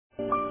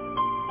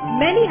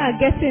Many are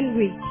getting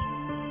weak,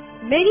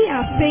 many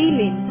are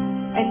failing,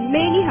 and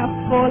many have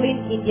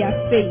fallen in their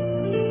faith.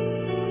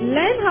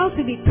 Learn how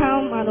to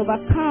become an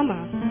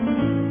overcomer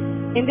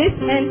in this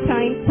end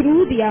time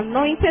through the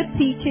anointed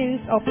teachings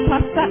of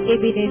Pastor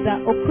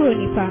Ebenezer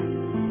Okronipa.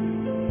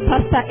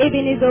 Pastor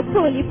Ebenezer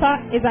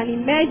Okronipa is an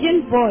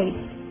emerging voice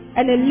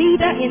and a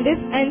leader in this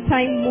end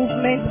time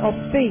movement of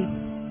faith.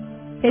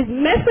 His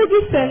message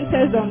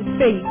centers on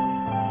faith,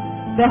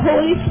 the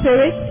Holy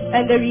Spirit,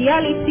 and the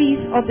realities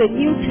of the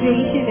new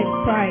creation in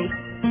Christ.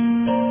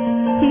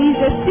 He is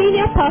a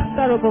senior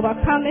pastor of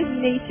Overcomers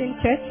Nation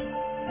Church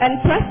and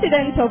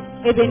president of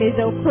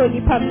Ebenezer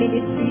Okronipa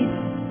Ministries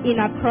in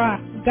Accra,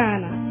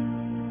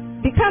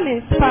 Ghana. Become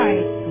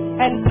inspired,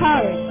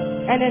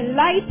 empowered, and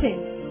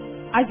enlightened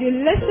as you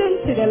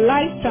listen to the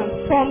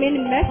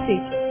life-transforming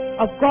message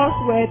of God's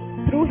Word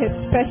through His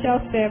special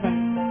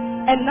servant.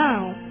 And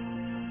now,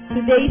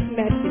 today's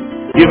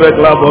message. Give a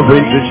clap of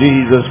praise to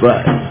Jesus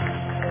Christ.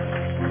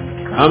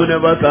 How many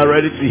of us are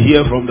ready to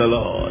hear from the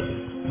Lord?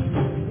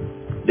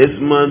 This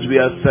month we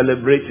are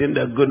celebrating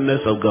the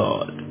goodness of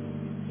God.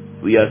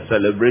 We are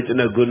celebrating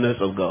the goodness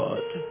of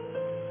God.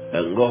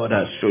 And God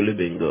has surely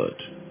been good.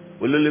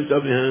 Will you lift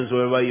up your hands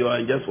wherever you are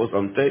and just for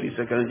some 30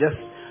 seconds, just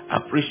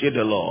appreciate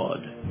the Lord.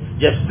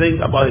 Just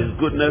think about His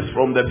goodness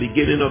from the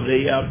beginning of the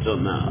year up till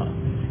now.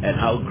 And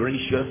how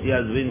gracious He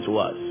has been to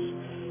us.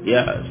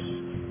 Yes.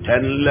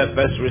 10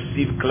 lepers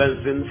received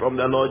cleansing from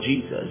the Lord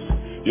Jesus.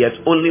 Yet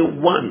only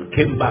one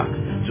came back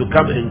to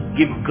come and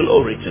give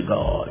glory to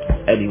God.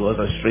 And he was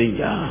a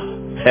stranger.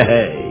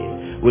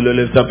 Hey, will you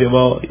lift up your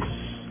voice?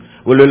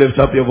 Will you lift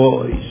up your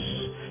voice?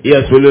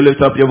 Yes, will you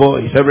lift up your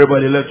voice?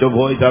 Everybody let your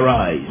voice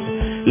arise.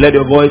 Let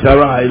your voice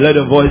arise. Let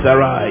your voice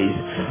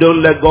arise.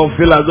 Don't let God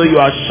feel as though you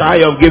are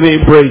shy of giving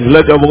Him praise.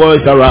 Let your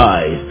voice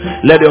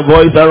arise. Let your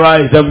voice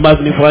arise and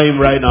magnify Him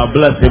right now.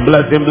 Bless Him,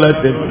 bless Him, bless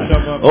Him.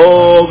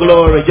 Oh,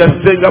 glory.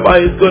 Just think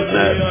about His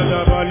goodness.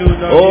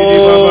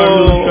 Oh,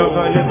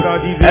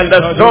 and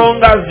the song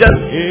has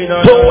just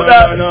told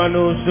us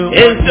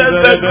it's just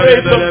the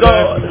grace of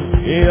God.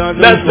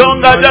 The song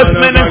has just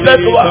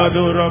ministered to us.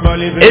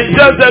 It's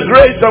just the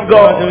grace of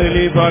God.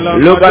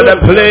 Look at the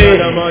play.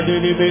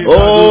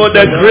 Oh,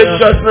 the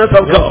graciousness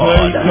of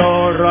God.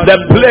 The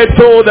play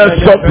told us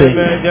something.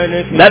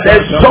 That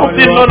there's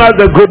something known as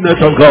the goodness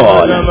of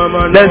God.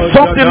 There's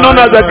something known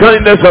as the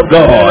kindness of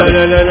God.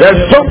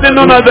 There's something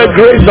known as the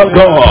grace of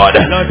God.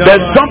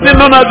 There's something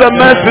known as the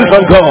mercies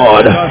of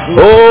God.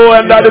 Oh,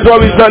 and that is what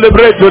we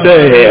celebrate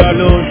today.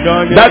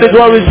 That is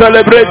what we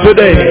celebrate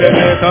today.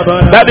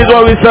 That is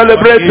what we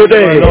celebrate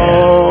today.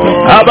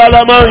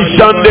 Abalaman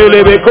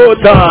Shandele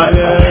Bekota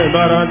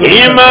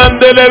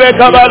Imandele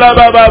Kabala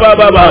Baba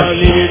Baba.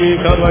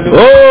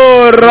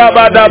 Oh,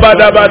 Rabada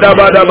Bada Bada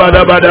Bada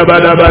Bada Bada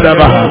Bada Bada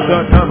Bada.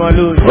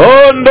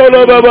 Oh,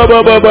 Ndolo Baba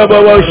Baba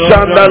Baba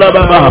Shandala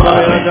Baba.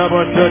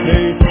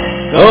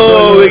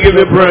 Oh, we give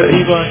you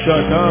praise.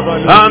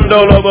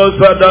 Andolo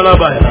Sadala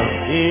Baba.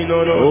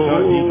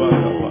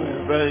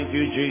 Thank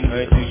you, Jesus.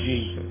 Thank you,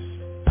 Jesus.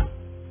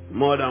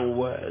 More than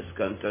words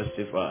can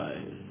testify.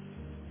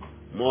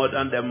 More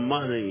than the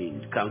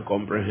mind can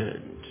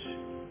comprehend.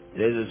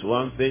 There is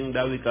one thing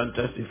that we can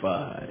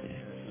testify.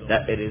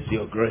 That it is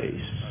your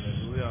grace.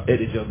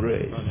 It is your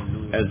grace.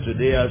 And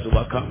today as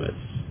overcomers,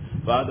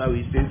 Father,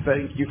 we say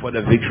thank you for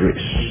the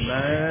victories.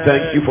 Amen.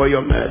 Thank you for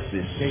your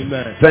mercies.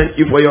 Amen. Thank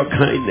you for your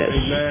kindness.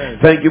 Amen.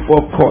 Thank you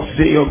for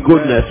causing your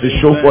goodness to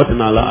show forth in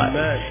our lives.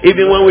 Amen.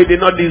 Even when we did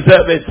not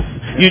deserve it,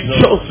 you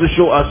chose to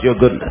show us your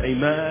goodness.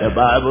 Amen. The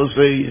Bible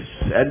says,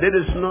 and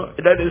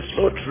that is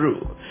so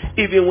true.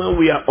 Even when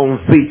we are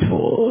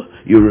unfaithful,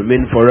 you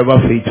remain forever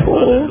faithful.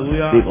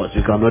 Hallelujah. Because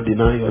you cannot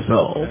deny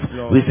yourself.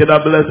 We say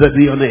that blessed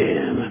be your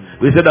name.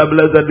 We say that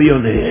blessed be your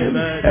name.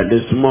 Amen. And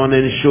this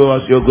morning, show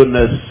us your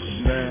goodness.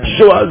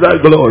 Show us thy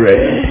glory.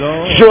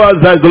 Show us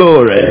thy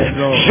glory.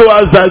 Show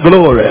us thy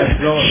glory.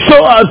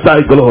 Show us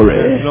thy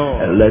glory.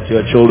 And let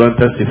your children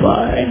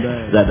testify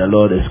that the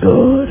Lord is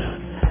good.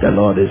 The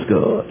Lord is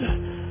good.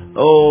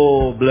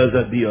 Oh,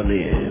 blessed be your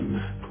name.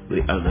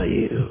 We honor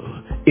you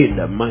in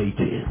the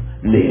mighty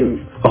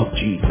name of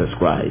Jesus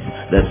Christ,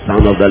 the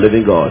Son of the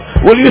living God.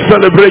 Will you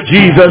celebrate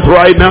Jesus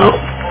right now?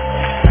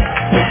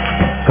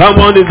 Come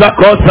on, is that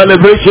called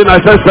celebration? I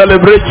said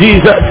celebrate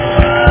Jesus.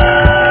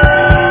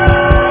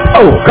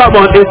 Oh, come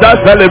on, is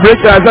that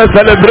celebration? I said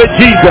celebrate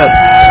Jesus.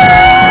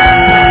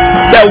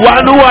 The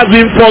one who has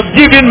been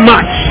forgiven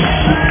much.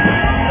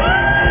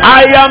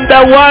 I am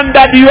the one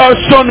that you have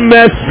shown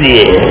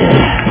mercy.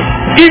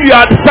 If you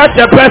are such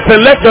a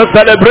person, let your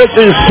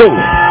celebration show.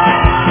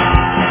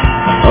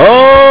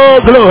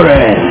 Oh,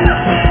 glory.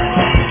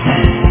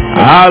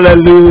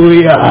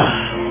 Hallelujah.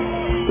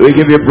 We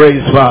give you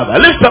praise, Father.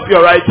 Lift up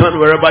your right hand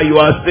wherever you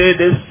are. Say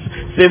this.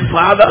 Say,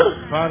 Father,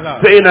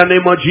 say in the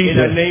name of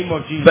Jesus,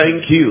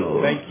 thank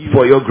you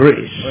for your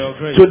grace.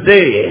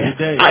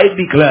 Today, I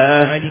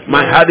declare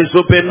my heart is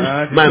open,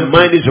 my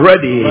mind is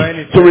ready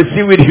to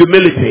receive with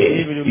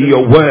humility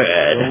your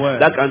word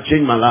that can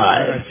change my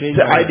life.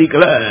 So I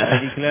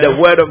declare the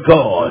word of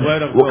God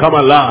will come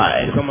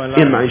alive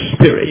in my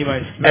spirit,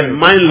 and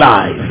my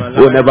life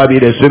will never be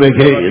the same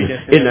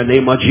again, in the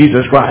name of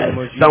Jesus Christ.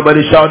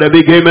 Somebody shout a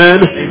big amen.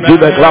 Do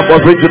the clap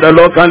offering to the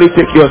Lord. Kindly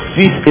take your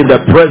seat in the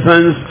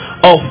presence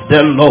of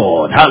the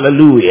Lord.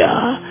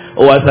 Hallelujah.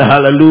 Oh, I say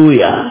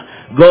hallelujah.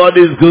 God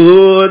is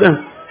good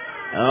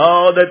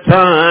all the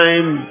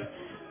time.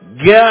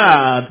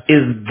 God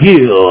is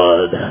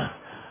good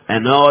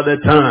and all the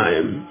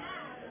time.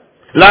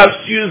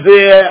 Last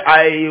Tuesday,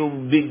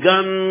 I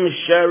began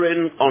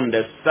sharing on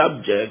the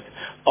subject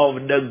of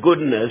the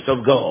goodness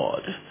of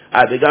God.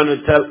 I began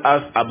to tell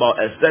us about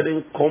a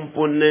certain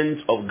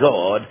component of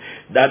God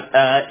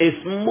that is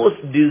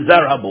most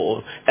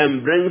desirable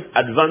and brings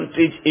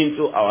advantage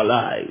into our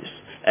lives.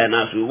 And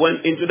as we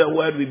went into the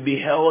word, we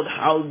beheld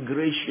how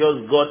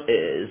gracious God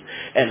is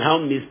and how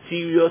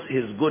mysterious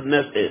his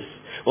goodness is.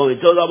 When we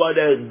talk about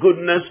the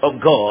goodness of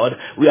God,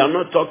 we are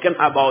not talking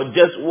about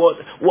just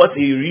what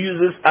he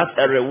uses as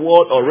a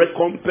reward or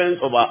recompense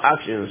of our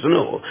actions.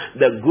 No.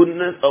 The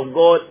goodness of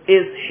God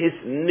is his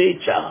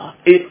nature.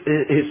 It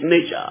is his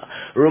nature.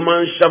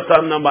 Romans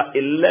chapter number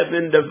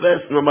 11, the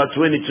verse number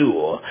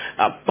 22.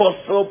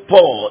 Apostle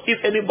Paul, if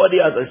anybody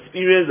has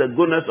experienced the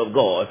goodness of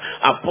God,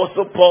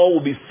 Apostle Paul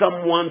will be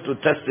someone to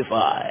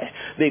testify.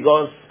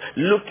 Because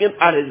looking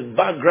at his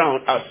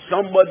background as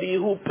somebody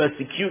who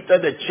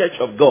persecuted the church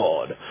of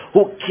God,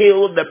 who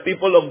killed the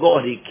people of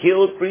God, he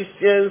killed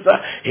Christians,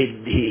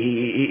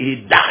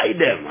 he died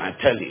them, I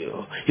tell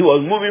you. He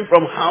was moving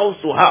from house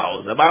to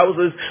house. The Bible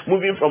says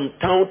moving from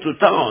town to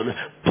town,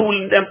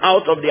 pulling them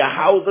out of their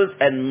houses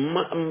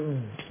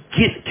and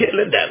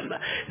killing them.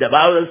 The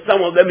Bible says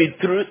some of them he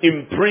threw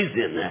in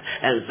prison,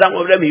 and some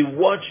of them he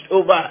watched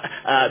over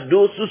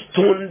those who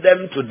stoned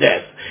them to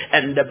death.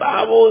 And the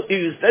Bible, if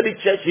you study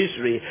church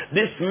history,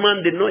 this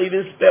man did not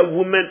even spare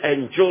women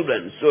and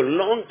children. So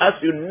long as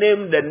you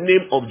name the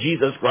name of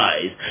Jesus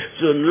Christ,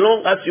 so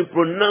long as you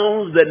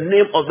pronounce the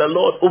name of the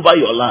Lord over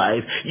your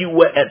life, you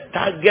were a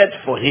target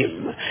for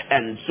him.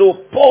 And so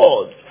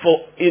Paul,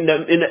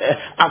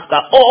 after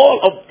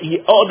all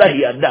that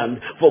he had done,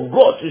 for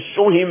God to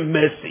show him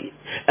mercy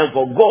and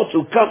for God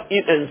to come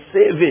in and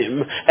save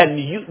him and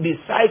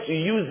decide to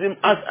use him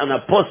as an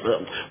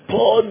apostle,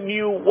 Paul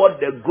knew what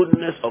the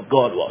goodness of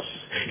God was.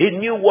 He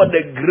knew what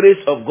the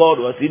grace of God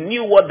was. He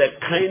knew what the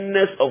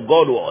kindness of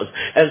God was.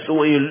 And so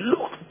when you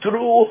look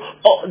through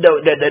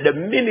the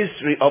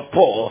ministry of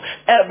Paul,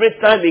 every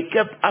time he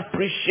kept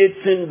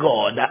appreciating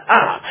God,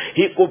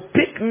 he could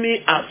pick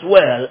me as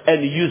well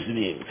and use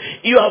me.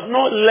 You have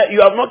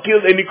not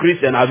killed any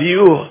Christian, have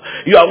you?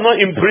 You have not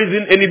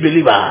imprisoned any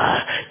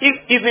believer. If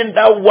even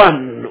that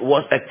one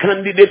was a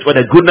candidate for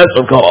the goodness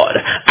of God,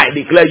 I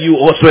declare you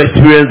also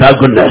experience that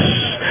goodness.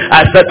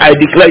 I said, I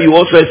declare you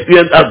also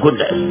experience that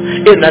goodness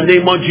in the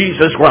name of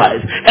Jesus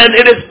Christ. And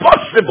it is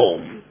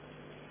possible.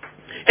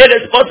 It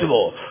is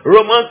possible.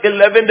 Romans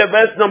 11, the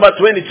verse number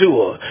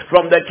 22,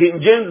 from the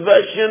King James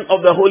Version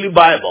of the Holy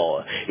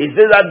Bible. It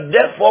says that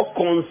therefore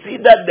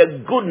consider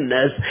the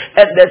goodness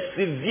and the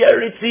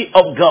severity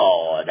of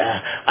God.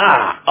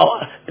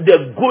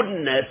 The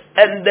goodness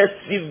and the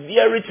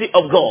severity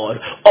of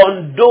God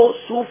on those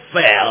who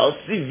fell,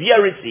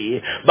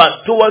 severity,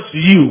 but towards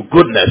you,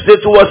 goodness. Say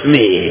towards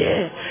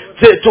me.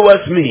 Say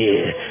towards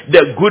me,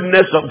 the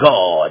goodness of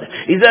God.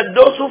 He said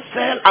those who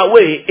fell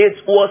away, it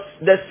was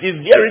the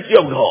severity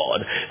of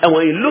God. And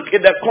when you look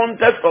at the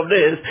context of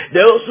this,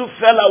 those who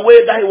fell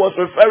away that he was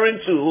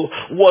referring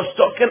to was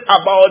talking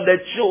about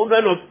the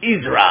children of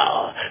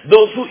Israel.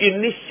 Those who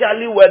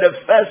initially were the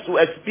first to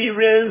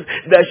experience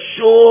the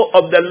show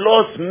of the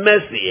Lord's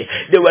mercy.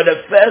 They were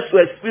the first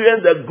to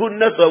experience the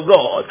goodness of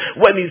God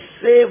when he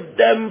saved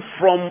them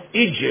from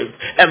Egypt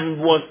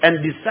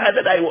and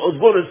decided that he was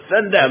going to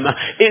send them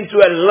into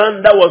a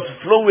land that was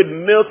flowing with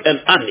milk and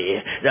honey.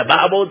 The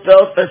Bible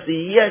tells us,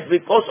 yes,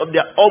 because of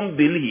their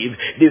unbelief,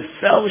 they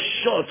fell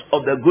short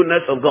of the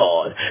goodness of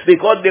God.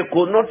 Because they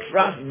could not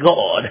trust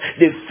God,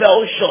 they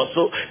fell short.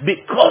 So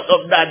because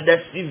of that,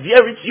 the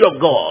severity of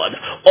God,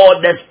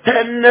 or the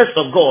sternness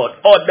of God,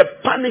 or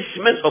the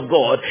punishment of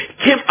God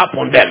came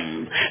upon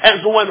them.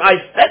 And so when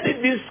I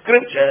studied these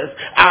scriptures,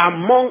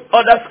 among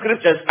other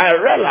scriptures, I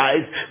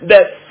realized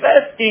the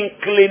first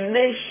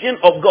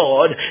inclination of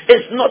God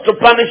is not to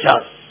punish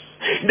us.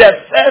 The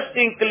first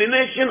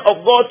inclination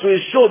of God to his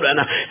children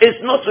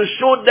is not to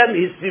show them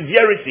his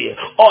severity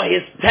or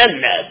his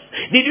tenderness.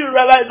 Did you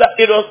realize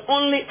that it was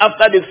only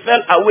after they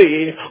fell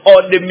away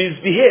or they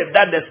misbehaved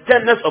that the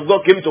tenderness of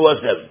God came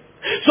towards them?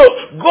 So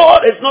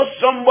God is not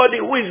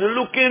somebody who is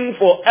looking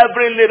for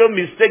every little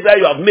mistake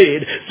that you have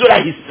made so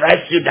that he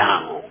strikes you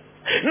down.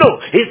 No,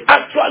 his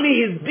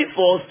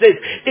default state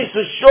is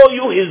to show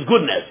you his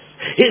goodness.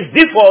 His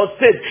default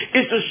state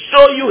is to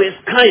show you his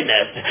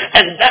kindness.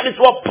 And that is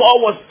what Paul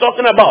was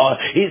talking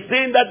about. He's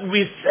saying that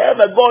we serve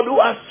a God who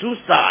has two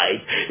sides.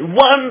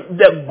 One,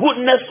 the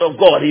goodness of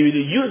God. He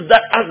will use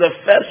that as the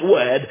first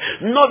word,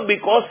 not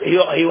because he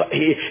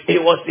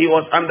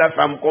was under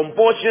some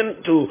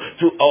compulsion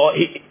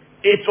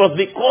It was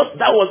because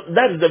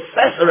that is the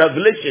first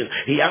revelation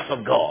he has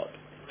of God.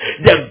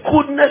 The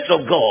goodness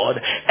of God,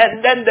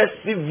 and then the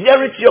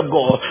severity of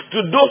God to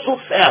those who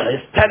fell,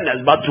 his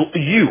tenderness, but to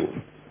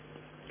you,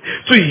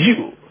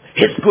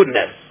 his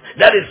goodness.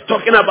 That is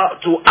talking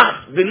about to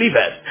us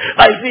believers.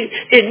 I see,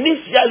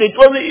 initially it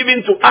wasn't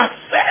even to us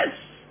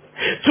first.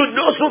 To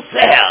those who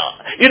fell.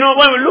 You know,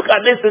 when we look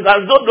at this, it's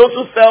as though those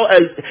who fell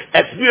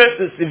experience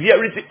the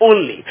severity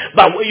only.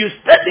 But when you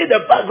study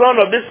the background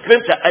of this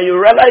scripture and you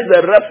realize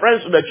the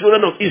reference to the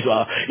children of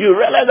Israel, you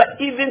realize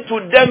that even to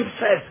them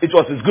first, it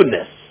was his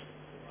goodness.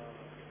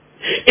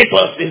 It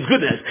was his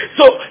goodness.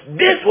 So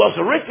this was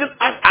written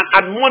as an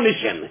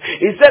admonition.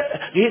 He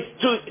said,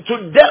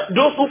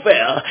 those who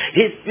fell,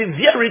 his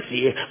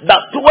severity,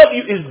 that toward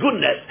you is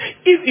goodness.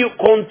 If you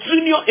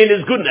continue in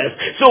his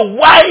goodness. So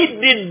why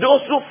did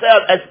those who fell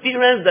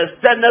experience the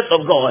steadiness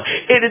of God?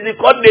 It is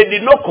because they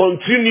did not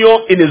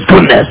continue in his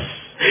goodness.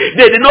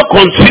 They did not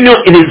continue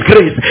in his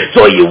grace.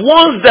 So he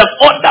warns them,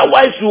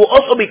 otherwise you will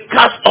also be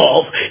cast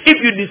off if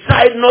you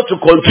decide not to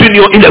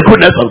continue in the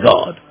goodness of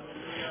God.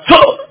 So,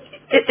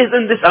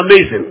 isn't this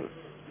amazing?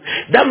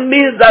 That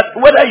means that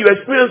whether you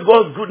experience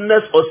God's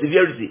goodness or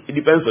severity, it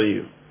depends on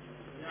you.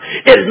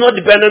 It is not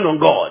dependent on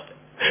God.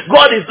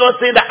 God is not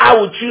saying that I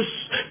will choose,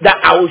 that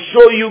I will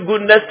show you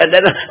goodness, and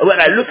then when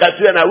I look at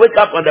you and I wake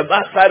up on the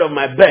back side of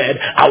my bed,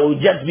 I will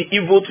just be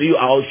evil to you.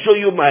 I will show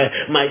you my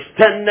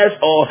sternness,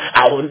 or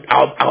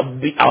I'll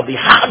be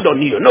hard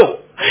on you.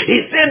 No.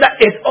 He's saying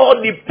that it all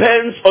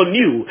depends on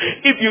you.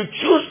 If you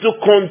choose to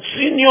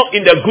continue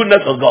in the goodness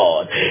of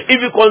God, if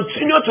you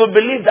continue to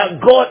believe that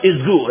God is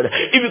good,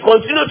 if you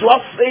continue to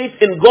have faith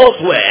in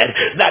God's word,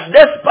 that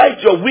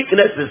despite your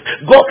weaknesses,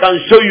 God can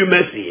show you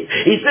mercy.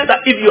 He says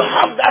that if you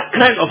have that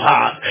kind of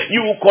heart,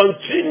 you will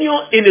continue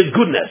in his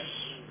goodness.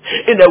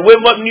 In the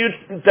Weber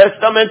New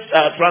Testament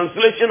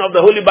translation of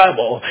the Holy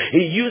Bible,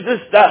 he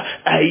uses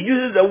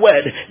the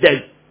word,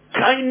 the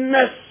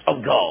kindness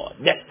of God.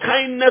 The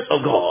kindness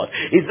of God.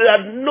 He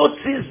said,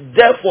 notice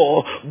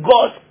therefore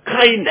God's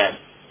kindness.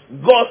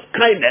 God's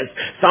kindness.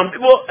 Some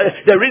people,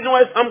 the reason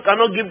why some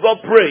cannot give God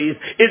praise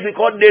is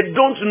because they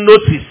don't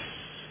notice.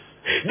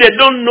 They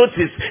don't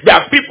notice. There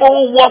are people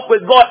who walk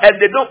with God and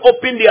they don't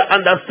open their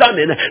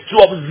understanding to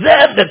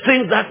observe the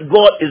things that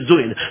God is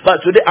doing.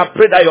 But today I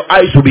pray that your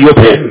eyes will be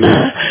open.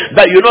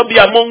 That you not be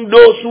among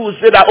those who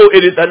say that, oh,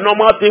 it is a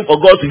normal thing for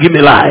God to give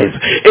me life.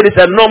 It is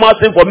a normal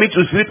thing for me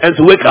to sleep and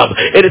to wake up.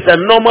 It is a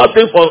normal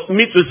thing for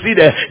me to see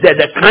the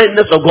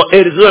kindness of God.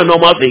 It is not a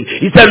normal thing.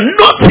 He said,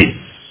 notice.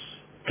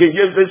 King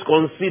James says,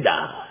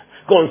 consider.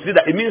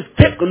 Consider. It means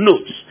take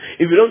notes.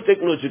 If you don't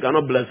take notes, you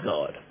cannot bless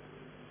God.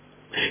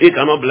 He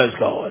cannot bless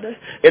God.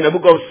 In the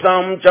book of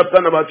Psalm chapter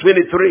number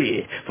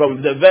 23,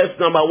 from the verse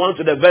number 1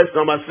 to the verse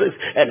number 6,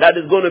 and that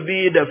is going to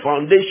be the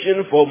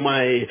foundation for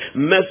my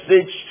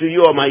message to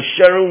you, or my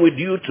sharing with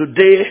you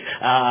today.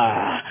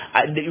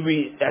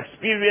 We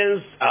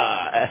experienced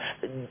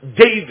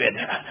David,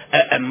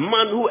 a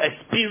man who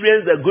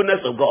experienced the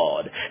goodness of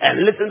God.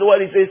 And listen to what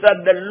he says,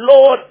 that the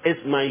Lord is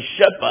my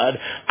shepherd,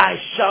 I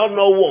shall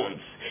not want.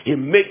 He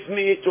makes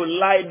me to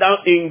lie down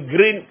in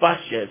green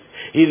pastures.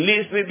 He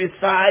leads me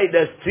beside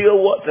the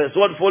still waters.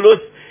 What follows?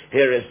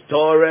 He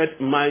restored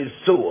my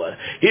soul.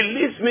 He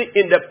leads me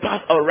in the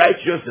path of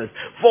righteousness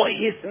for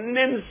his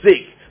name's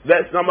sake.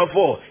 Verse number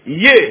 4.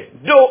 Yea,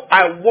 though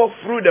I walk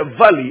through the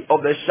valley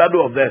of the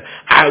shadow of death,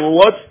 I will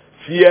what?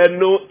 Fear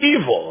no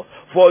evil.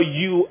 For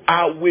you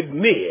are with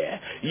me.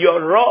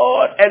 Your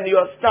rod and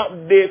your staff,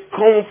 they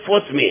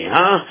comfort me.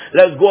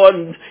 Let's go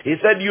on. He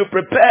said, you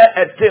prepare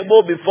a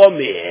table before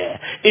me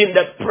in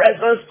the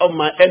presence of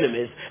my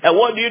enemies. And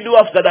what do you do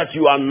after that?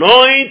 You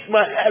anoint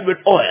my head with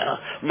oil.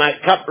 My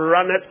cup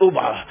runneth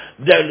over.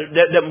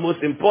 The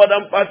most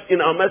important part in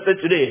our message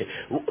today.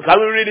 Can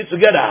we read it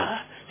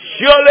together?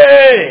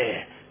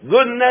 Surely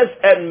goodness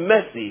and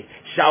mercy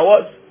shall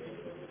what?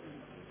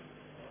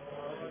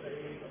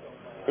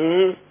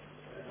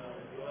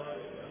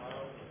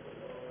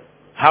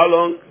 How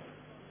long?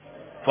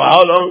 For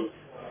how long?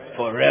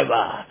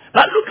 Forever.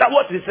 But look at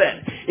what he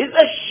said. He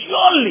said,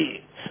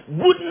 surely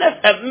goodness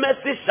and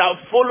mercy shall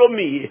follow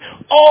me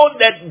all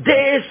the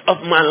days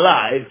of my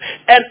life,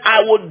 and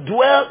I will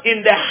dwell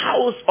in the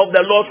house of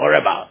the Lord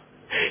forever.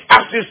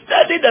 As you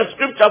study the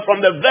scripture from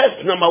the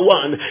verse number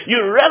 1,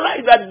 you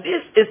realize that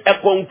this is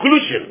a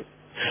conclusion.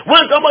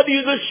 When somebody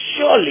uses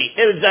surely,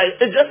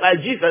 it's just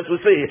like Jesus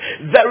will say,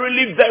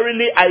 verily,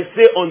 verily, I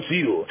say unto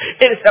you.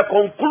 It is a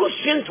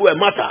conclusion to a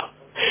matter.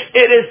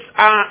 It is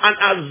an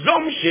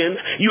assumption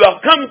you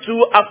have come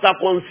to after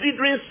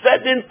considering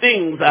certain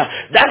things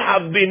that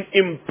have been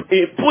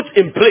put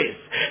in place.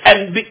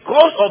 And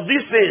because of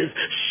these things,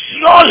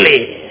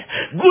 surely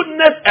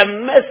goodness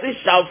and mercy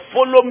shall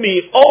follow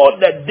me all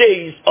the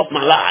days of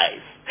my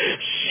life.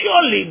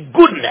 Surely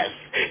goodness,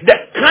 the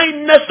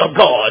kindness of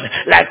God,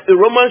 like the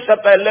Romans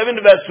chapter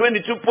 11 verse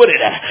 22 put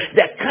it,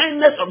 the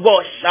kindness of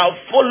God shall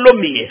follow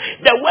me.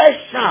 The word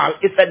shall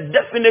is a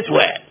definite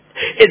word.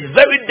 It's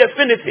very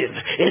definitive.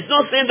 It's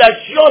not saying that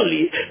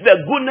surely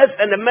the goodness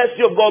and the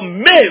mercy of God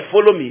may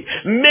follow me.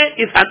 May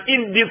is an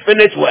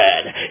indefinite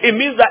word. It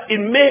means that it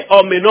may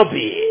or may not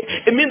be.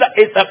 It means that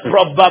it's a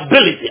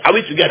probability. Are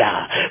we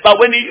together? But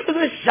when he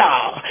uses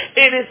shall,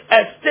 it is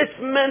a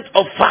statement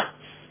of fact.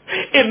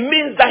 It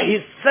means that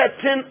he's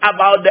certain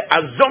about the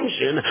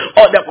assumption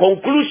or the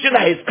conclusion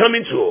that he's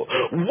coming to.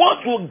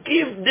 What will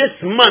give this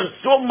man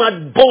so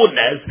much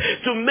boldness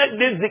to make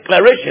this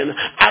declaration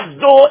as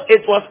though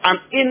it was an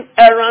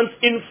inerrant,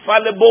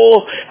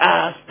 infallible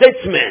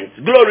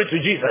statement? Glory to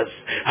Jesus.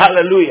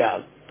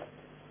 Hallelujah.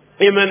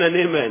 Amen and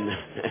amen.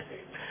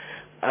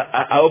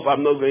 I hope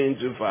I'm not going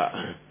too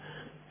far.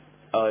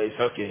 Oh, it's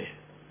okay.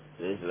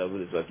 This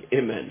level is okay.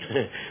 Amen.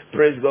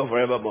 Praise God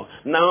forevermore.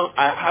 Now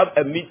I have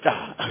a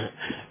meter.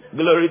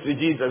 Glory to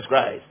Jesus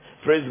Christ.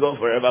 Praise God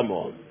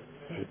forevermore.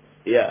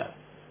 Yeah,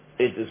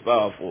 it is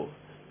powerful.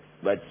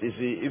 But you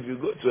see, if you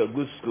go to a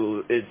good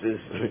school, it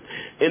is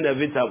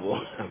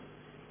inevitable.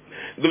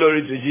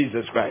 Glory to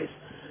Jesus Christ.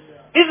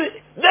 The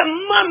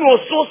man was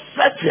so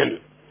certain.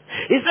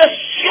 He said,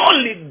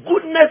 surely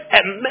goodness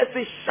and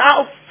mercy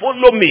shall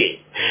follow me.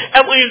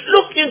 And when you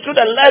look into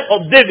the life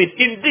of David,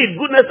 indeed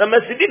goodness and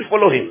mercy did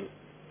follow him.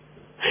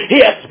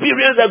 He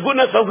experienced the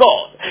goodness of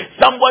God.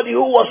 Somebody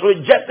who was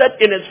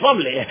rejected in his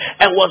family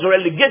and was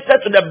relegated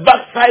to the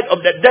backside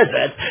of the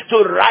desert to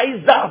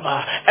rise up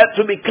and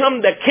to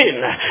become the king.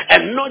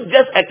 And not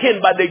just a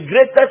king, but the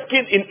greatest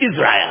king in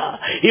Israel.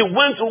 He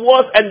went to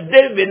war and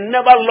David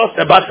never lost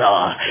a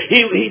battle.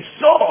 He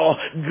saw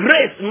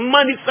grace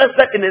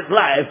manifested in his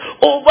life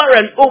over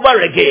and over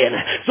again.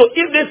 So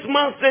if this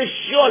man says,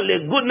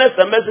 surely goodness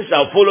and mercy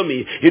shall follow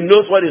me, he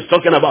knows what he's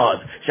talking about.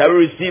 Shall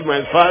we receive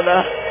my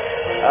father?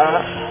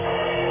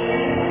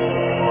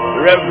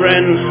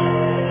 Reverend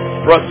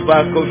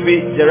Prosper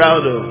Kofi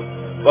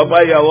Geraldo.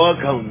 Papa, you are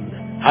welcome.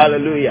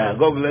 Hallelujah.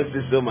 God bless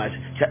you so much.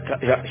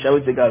 Shall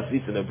we take our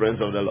seats in the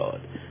presence of the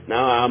Lord?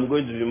 Now I'm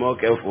going to be more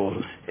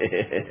careful.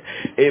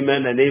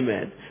 Amen and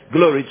amen.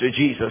 Glory to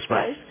Jesus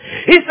Christ.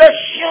 He says,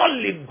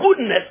 surely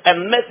goodness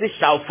and mercy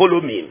shall follow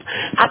me.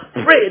 I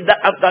pray that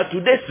after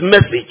today's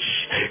message,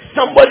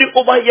 somebody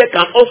over here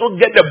can also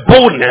get the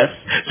boldness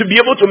to be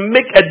able to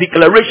make a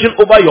declaration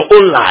over your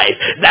own life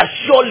that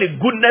surely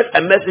goodness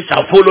and mercy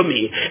shall follow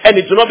me. And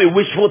it will not be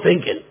wishful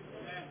thinking.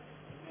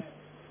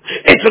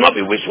 It will not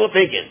be wishful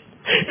thinking.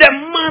 The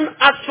man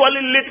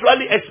actually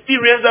literally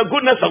experienced the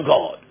goodness of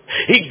God.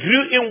 He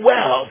grew in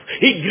wealth.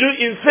 He grew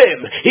in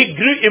fame. He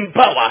grew in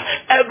power.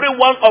 Every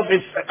one of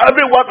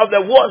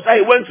the wars that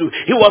he went to,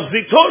 he was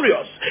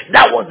victorious.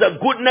 That was the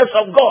goodness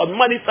of God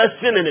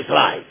manifesting in his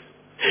life.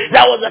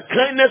 That was the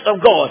kindness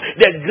of God,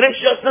 the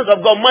graciousness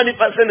of God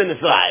manifesting in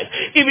his life.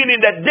 Even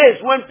in the days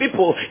when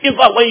people, in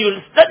fact, when you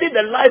study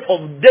the life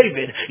of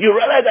David, you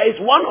realize that it's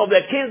one of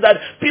the kings that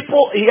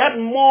he had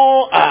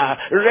more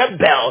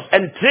rebels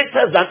and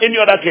traitors than any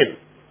other king.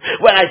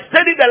 When I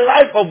studied the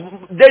life of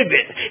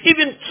David,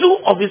 even two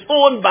of his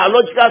own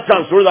biological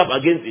sons rose up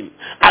against him,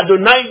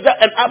 Adonijah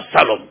and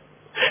Absalom.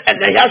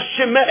 And then he had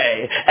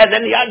Shimei, and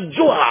then he had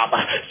Joab.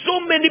 So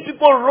many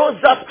people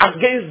rose up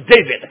against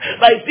David.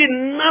 But you see,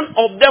 none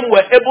of them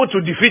were able to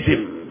defeat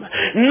him.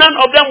 None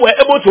of them were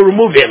able to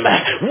remove him.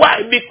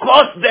 Why?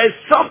 Because there's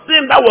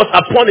something that was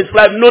upon his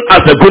life known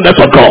as the goodness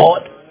of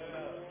God.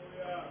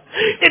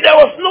 There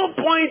was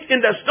no point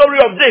in the story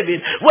of David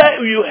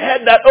where you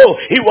heard that,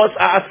 he was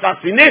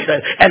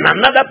assassinated and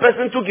another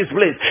person took his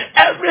place.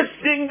 Every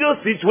single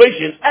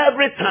situation,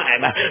 every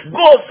time,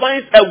 God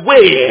finds a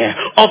way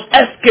of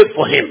escape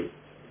for him.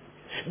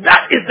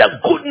 That is the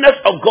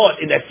goodness of God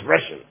in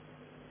expression.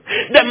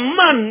 The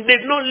man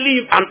did not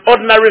live an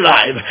ordinary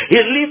life. He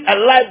lived a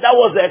life that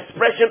was the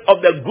expression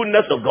of the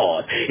goodness of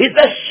God. He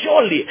said,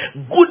 surely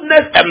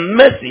goodness and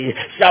mercy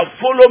shall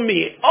follow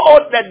me all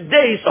the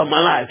days of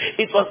my life.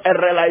 It was a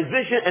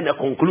realization and a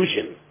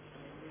conclusion.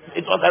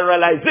 It was a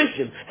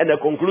realization and a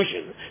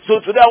conclusion. So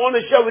today I want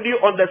to share with you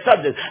on the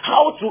subject,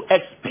 how to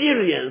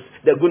experience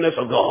the goodness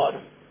of God.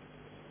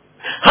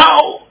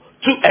 How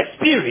to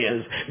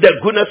experience the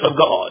goodness of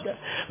God.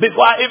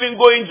 Before I even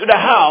go into the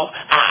how,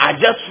 I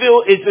just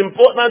feel it's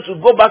important to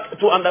go back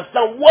to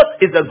understand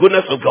what is the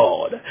goodness of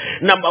God.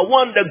 Number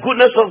one, the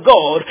goodness of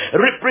God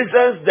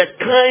represents the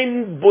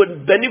kind,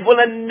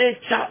 benevolent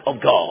nature of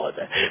God.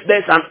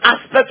 There's an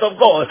aspect of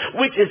God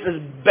which is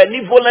his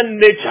benevolent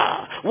nature.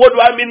 What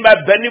do I mean by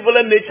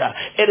benevolent nature?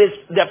 It is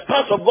the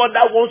part of God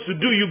that wants to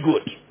do you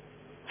good.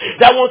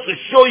 That wants to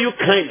show you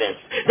kindness.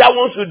 That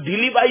wants to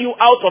deliver you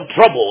out of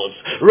troubles.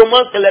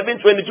 Romans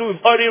 11:22, we've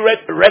already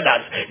read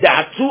that. There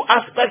are two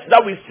aspects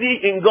that we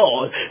see in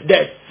God.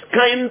 There's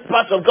kind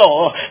part of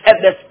God and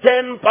the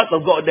stern part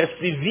of God, the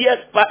severe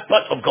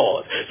part of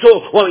God.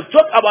 So when we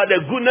talk about the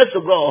goodness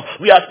of God,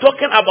 we are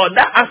talking about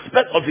that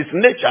aspect of his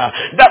nature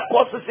that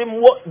causes him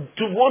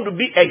to want to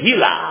be a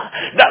healer,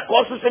 that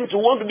causes him to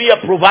want to be a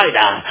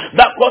provider,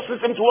 that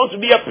causes him to want to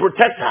be a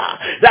protector,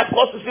 that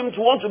causes him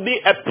to want to be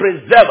a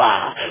preserver.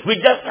 We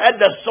just heard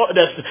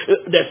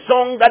the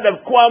song that the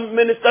choir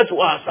ministered to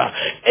us.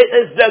 It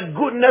is the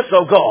goodness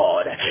of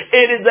God.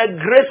 It is the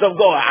grace of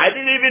God. I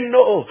didn't even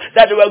know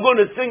that we were going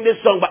to sing this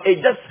song, but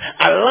it just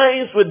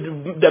aligns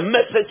with the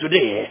message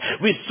today.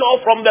 We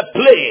saw from the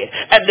play,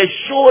 and they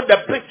showed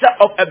the picture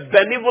of a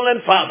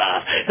benevolent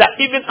father, that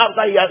even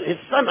after his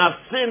son had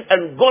sinned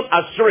and gone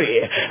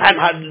astray and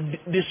had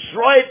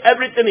destroyed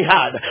everything he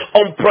had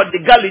on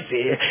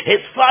prodigality,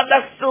 his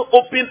father still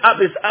opened up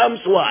his arms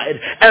wide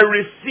and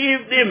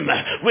received him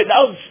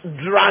without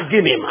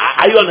dragging him.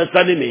 Are you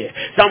understanding me?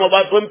 Some of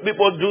us, when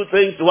people do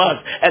things to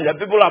us and the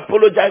people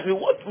apologize, we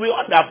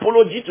want the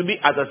apology to be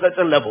at a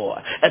certain level,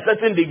 a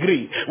certain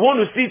degree. We want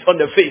to see it on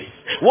the face.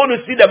 We want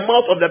to see the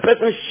mouth of the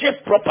person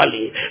shaped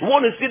properly. We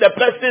want to see the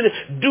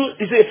person do.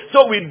 You see,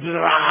 so we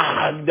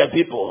drag the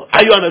people.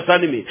 Are you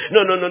understanding me?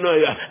 No.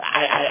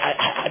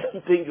 I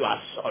don't think you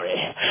are sorry.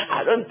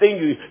 I don't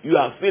think you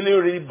are feeling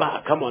really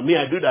bad. Come on, me,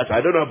 I do that.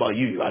 I don't know about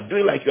you. You are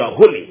doing like you are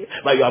holy,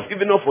 but you have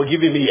even not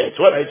forgiven me yet.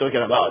 What are you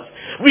talking about?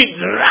 We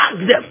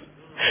drag them.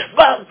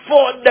 But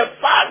for the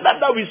father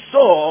that we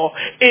saw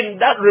in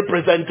that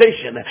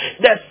representation,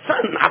 the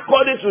son,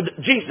 according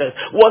to Jesus,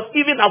 was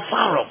even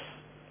afar off.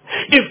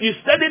 If you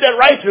study the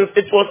writings,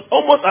 it was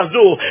almost as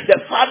though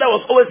the father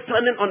was always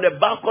standing on the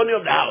balcony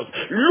of the house,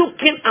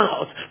 looking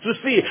out to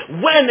see,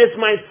 when is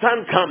my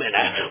son coming?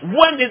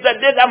 When is the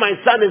day that my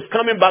son is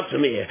coming back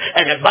to me?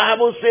 And the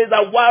Bible says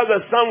that while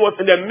the son was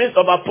in the midst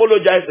of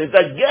apologizing, he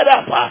said, get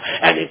up,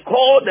 and he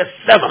called the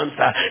servants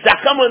that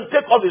come and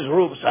take off his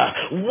robes,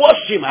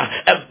 wash him,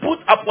 and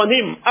put upon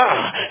him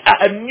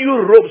a new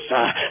robes,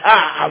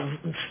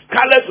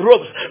 scarlet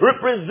robes,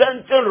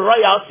 representing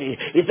royalty.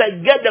 He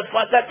said, get the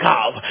fatted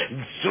calf,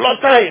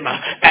 slaughter him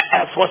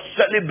for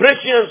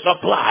celebration and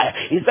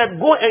supply. He said,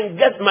 go and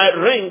get my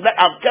ring that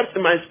I've kept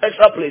in my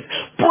special place.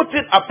 Put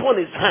it upon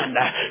his hand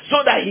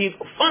so that he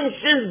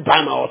functions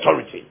by my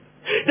authority.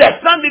 The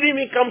son didn't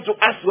even come to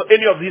ask for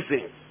any of these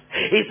things.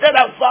 He said,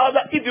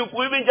 Father, if you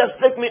could even just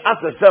take me as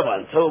a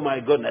servant. Oh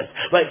my goodness.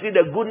 But see,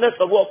 the goodness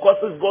of God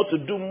causes God to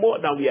do more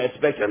than we are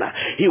expecting.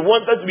 He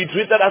wants us to be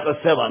treated as a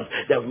servant.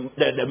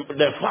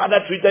 The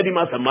father treated him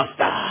as a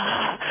master.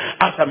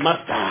 As a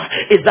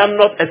master. Is that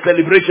not a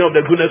celebration of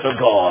the goodness of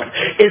God?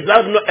 Is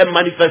that not a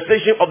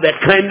manifestation of the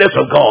kindness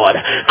of God?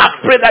 I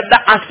pray that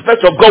that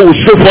aspect of God will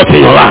show forth in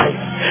your life.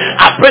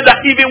 I pray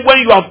that even when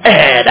you have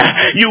erred,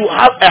 you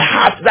have a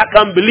heart that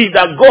can believe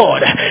that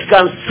God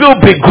can still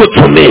be good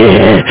to me.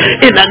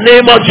 In the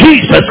name of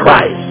Jesus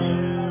Christ.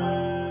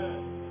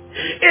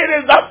 It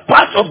is that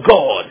part of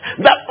God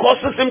that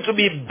causes him to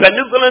be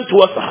benevolent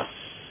towards us.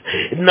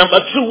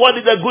 Number two,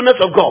 what is the goodness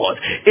of God?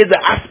 Is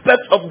the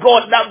aspect of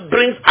God that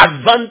brings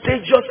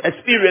advantageous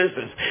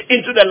experiences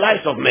into the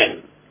lives of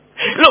men.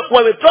 Look,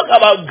 when we talk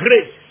about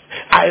grace,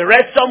 I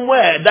read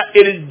somewhere that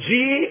it is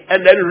G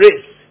and then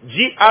race.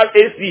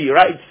 G-R-A-C,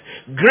 right?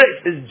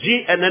 Grace is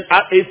G and then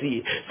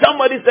R-A-C.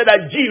 Somebody said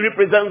that G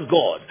represents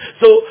God.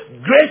 So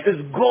grace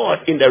is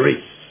God in the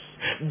race.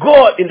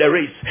 God in the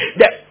race.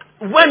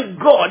 When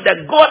God,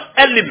 the God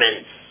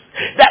element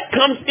that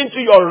comes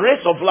into your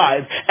race of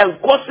life and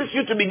causes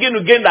you to begin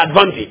to gain the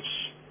advantage.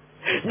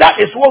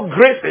 That is what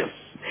grace is.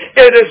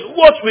 It is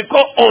what we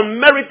call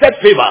unmerited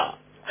favor.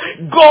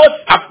 God's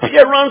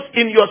appearance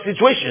in your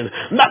situation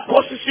that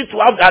causes you to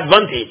have the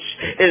advantage.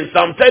 In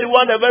Psalm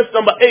 31, verse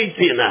number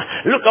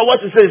 18, look at what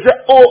it says. It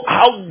says, oh,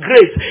 how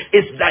great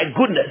is thy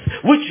goodness,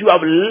 which you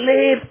have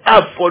laid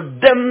up for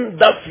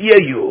them that fear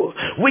you,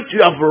 which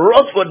you have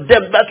wrought for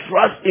them that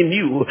trust in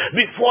you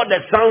before the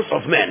sons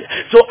of men.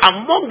 So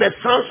among the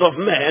sons of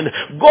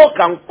men, God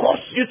can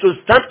cause you to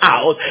stand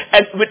out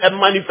and with a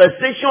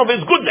manifestation of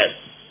his goodness.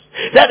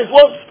 That is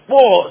what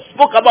Paul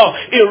spoke about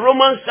in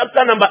Romans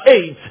chapter number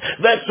 8,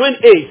 verse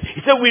 28.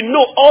 He said, we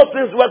know all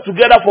things work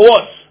together for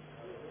us.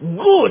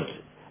 Good,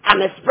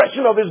 an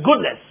expression of his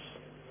goodness.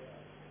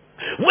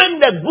 When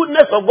the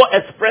goodness of God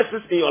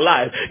expresses in your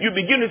life, you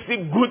begin to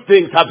see good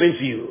things happen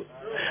to you.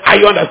 Are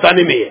you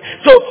understanding me?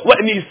 So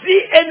when you see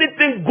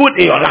anything good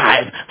in your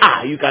life,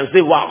 you can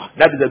say, wow,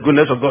 that is the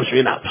goodness of God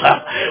showing up.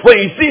 When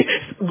you see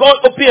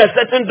God open a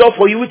certain door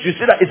for you, which you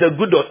see that is a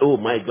good door, oh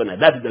my goodness,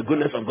 that is the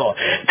goodness of God.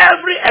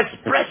 Every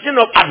expression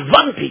of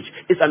advantage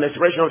is an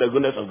expression of the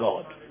goodness of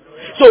God.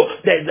 So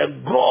there's a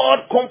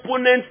God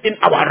component in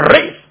our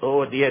race.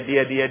 Oh dear.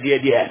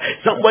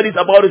 Somebody's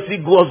about to see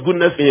God's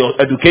goodness in your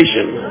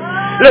education.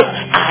 Look,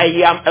 I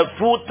am a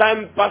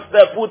full-time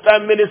pastor,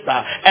 full-time minister,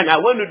 and I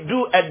want to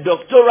do a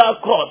doctoral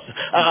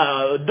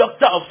course,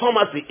 doctor of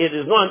pharmacy. It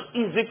is not an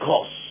easy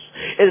course.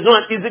 It's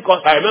not an easy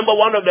course. I remember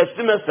one of the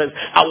semesters,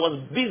 I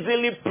was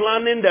busily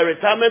planning the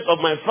retirement of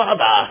my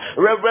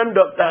father, Reverend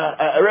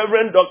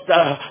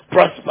Dr.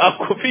 Prosper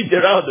Kofi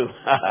Geraldo.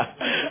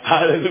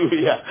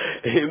 Hallelujah.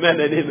 Amen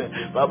and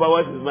amen. Baba,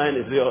 what is mine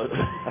is yours.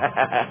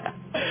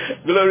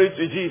 Glory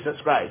to Jesus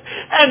Christ.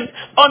 And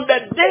on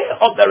the day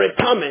of the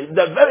retirement,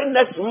 the very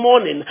next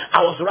morning,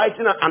 I was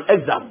writing an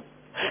exam.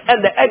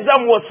 And the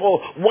exam was for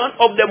one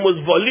of the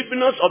most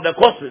voluminous of the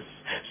courses.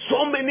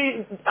 So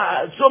many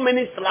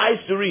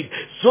slides to read,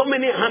 so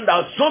many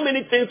handouts, so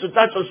many things to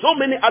touch on, so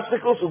many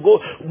articles to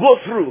go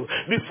through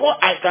before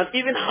I can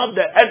even have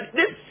and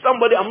this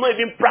somebody I'm not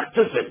even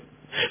practicing.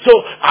 So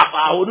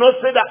I would not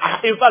say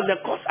that. In fact, the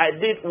course I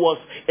did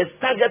is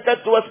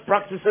targeted towards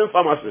practicing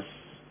pharmacists.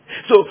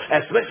 So,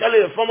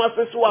 especially the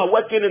pharmacists who are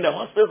working in the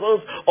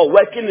hospitals or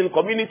working in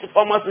community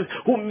pharmacies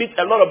who meet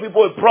a lot of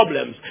people with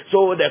problems.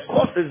 So, the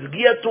course is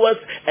geared towards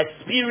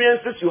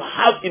experiences you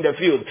have in the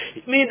field.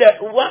 It means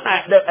that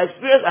the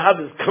experience I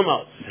have is come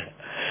out.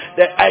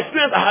 The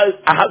experience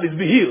I have is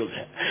be healed.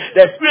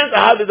 The experience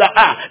I have is that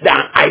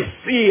I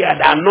see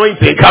the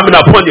anointing coming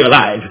upon your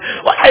life.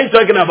 What are you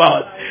talking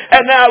about?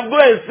 And I'll go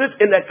and sit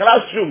in the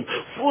classroom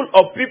full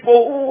of people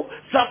who,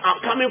 some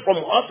are coming from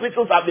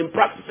hospitals, have been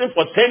practicing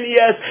for 10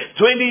 years,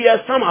 20 years,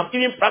 some have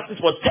even practiced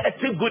for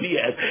 30 good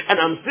years. And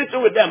I'm sitting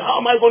with them. How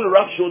am I going to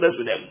rub shoulders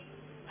with them?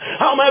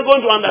 How am I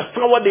going to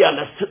understand what they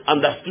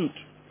understood?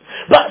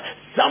 But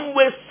some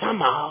way,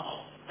 somehow,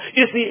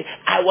 you see,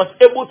 I was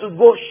able to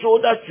go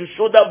shoulder to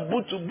shoulder,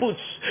 boot to boot,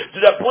 to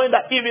the point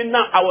that even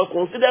now I was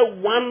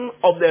considered one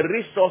of the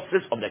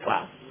resources of the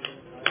class.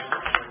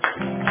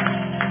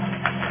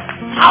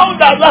 How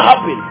does that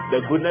happen?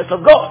 The goodness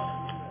of God.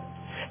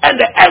 And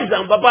the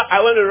exam, Papa, I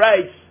want to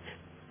write.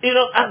 You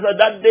know, after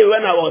that day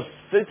when I was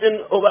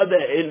sitting over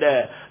there in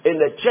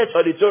the church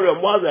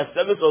auditorium while the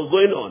service was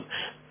going on,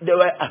 there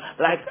were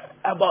like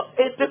about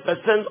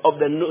 80% of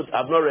the notes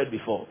I've not read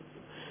before.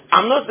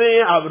 I'm not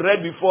saying I've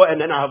read before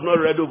and then I have not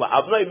read over.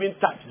 I've not even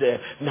touched the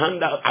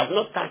handout. I've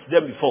not touched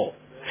them before.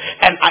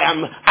 And I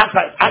am,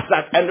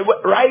 and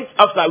right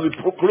after we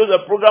close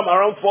the program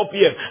around 4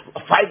 p.m.,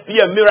 5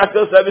 p.m.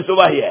 miracle service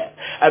over here.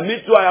 And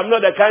me too, I am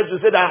not the kind to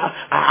say that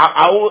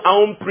I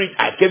won't preach.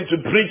 I came to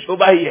preach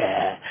over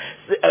here.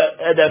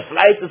 The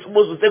flight is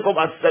supposed to take off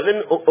at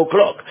 7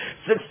 o'clock.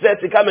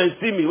 6:30, come and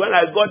see me. When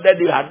I got there,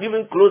 they had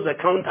even closed the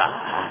counter.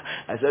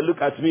 I said,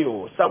 look at me,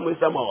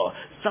 somehow,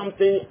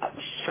 something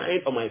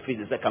shined on my face.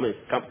 They said, come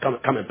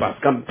and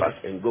pass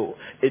and go.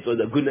 It was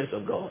the goodness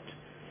of God.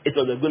 It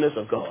was the goodness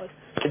of God.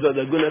 It was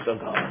the goodness of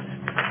God.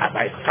 As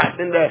I sat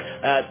in the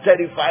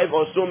 35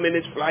 or so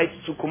minutes flight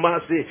to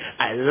Kumasi,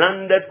 I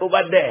landed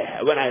over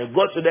there. When I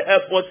got to the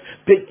airport,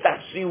 picked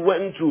taxi,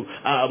 went to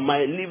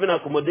my living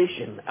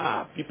accommodation.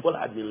 People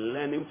had been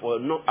learning for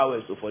not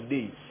hours or for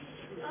days.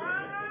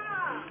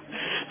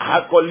 I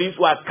had colleagues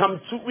who had come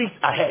 2 weeks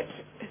ahead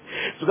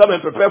to come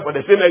and prepare for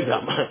the same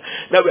exam.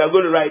 Now we are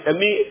going to write. And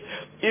me,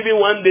 even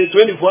one day,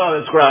 24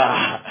 hours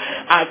cry.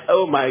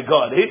 Oh my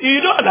God.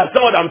 You don't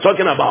understand what I'm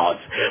talking about.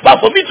 But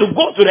for me to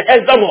go to the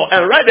exam hall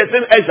and write the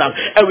same exam,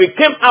 and we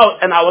came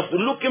out and I was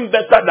looking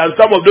better than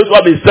some of those who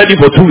have been studying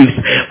for 2 weeks.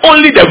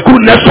 Only the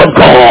goodness of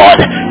God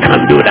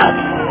can do that.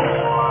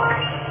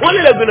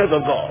 Only the goodness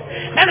of God.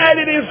 And I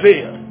didn't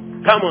fail.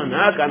 Come on,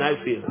 how can I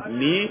fail?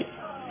 Me?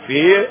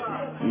 Fail?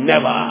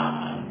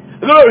 Never.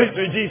 Glory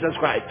to Jesus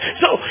Christ.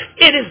 So,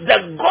 it is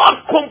the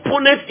God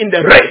component in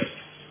the race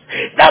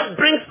that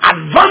brings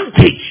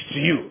advantage to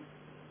you.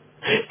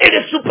 It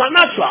is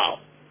supernatural.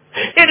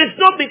 It is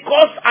not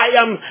because I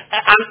am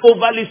an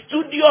overly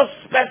studious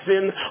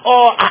person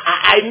or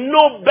I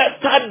know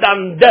better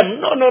than them.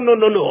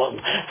 No.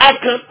 I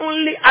can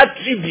only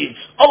attribute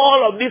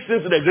all of these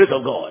things to the grace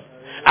of God.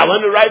 I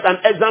want to write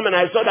an exam and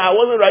I saw that I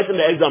wasn't writing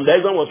the exam. The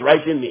exam was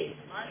writing me.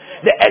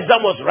 The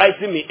exam was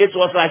writing me. It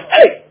was like,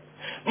 hey,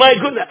 my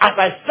goodness, as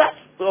I sat,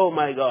 oh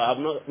my God,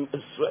 I'm not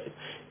sweating.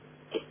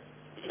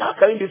 How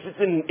can you be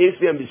sitting in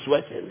AC and be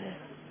sweating?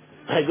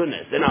 My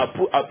goodness. Then I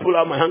pull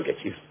out my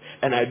handkerchief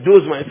and I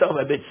dose myself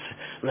a bit.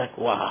 I'm like,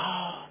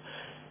 wow.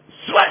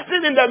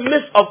 Sweating in the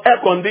midst of air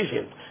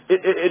condition.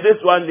 This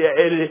one there,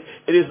 it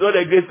is not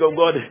the grace of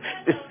God.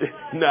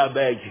 No, I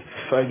beg.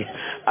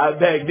 I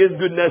beg. This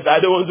goodness, I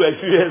don't want to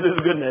experience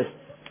this goodness.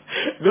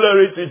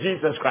 Glory to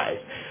Jesus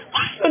Christ.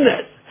 My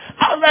goodness.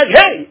 I was like,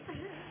 hey,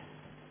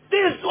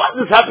 this is what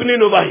is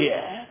happening over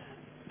here.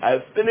 I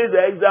finished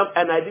the exam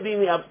and I didn't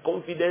even have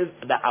confidence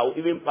that I would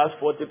even pass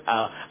 40.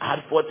 I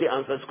had 40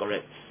 answers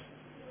correct.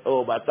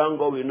 Oh, but thank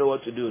God we know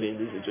what to do in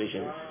these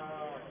situations.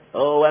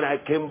 Oh, when I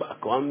came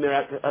back, one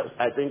miracle,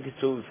 I think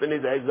to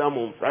finish the exam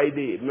on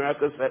Friday,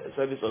 miracle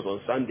service was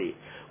on Sunday.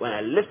 When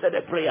I lifted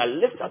the prayer,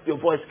 lift up your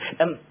voice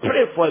and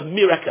pray for a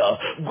miracle.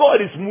 God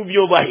is moving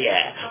over here.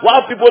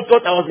 While people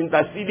thought I was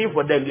interceding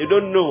for them, they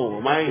don't know.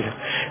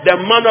 The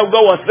man of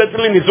God was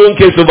settling his own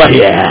case over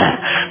here.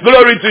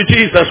 Glory to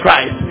Jesus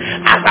Christ.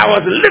 As I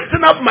was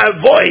lifting up my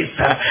voice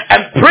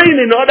and praying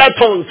in other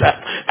tongues,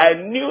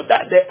 I knew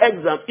that the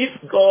exam, if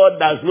God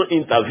does not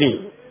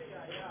intervene,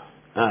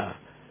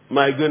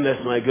 my goodness.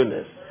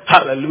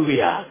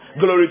 Hallelujah.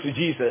 Glory to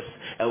Jesus.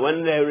 And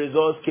when the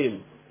results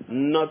came,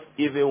 not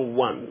even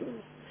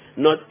one.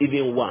 Not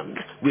even one.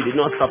 We did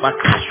not suffer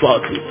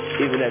casualty,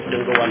 even a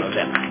single one of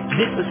them.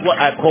 This is what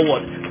I call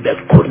what? The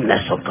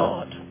goodness of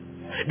God.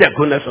 The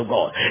goodness of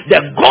God.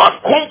 The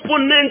God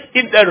component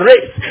in the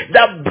race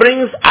that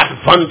brings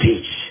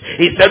advantage.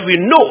 He said we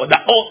know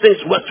that all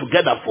things work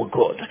together for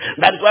good.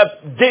 That's why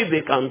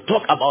David can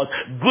talk about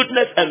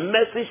goodness and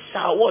mercy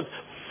shall what?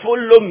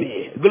 Follow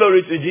me.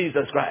 Glory to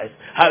Jesus Christ.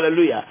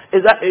 Hallelujah.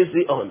 Is that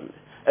AC on?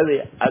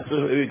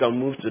 Actually, we can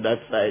move to that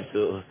side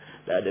so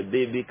that the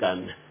baby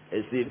can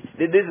see.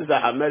 This is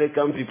the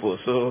American people,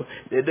 so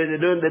they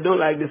don't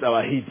like this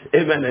our heat.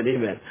 Amen and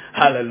amen.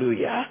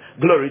 Hallelujah.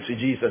 Glory to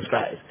Jesus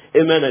Christ.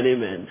 Amen and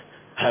amen.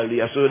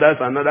 Hallelujah. So that's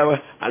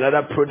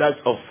another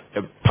product of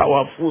a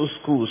powerful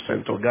school,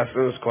 St.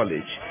 Augustine's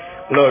College.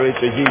 Glory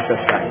to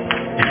Jesus Christ.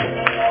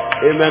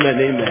 Amen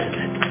and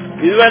amen.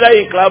 Whether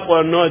you clap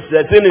or not,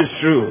 the thing is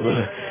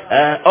true.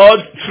 All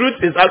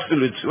truth is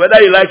absolute. Whether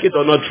you like it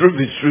or not,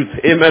 truth is truth.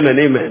 Amen and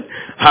amen.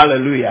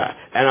 Hallelujah.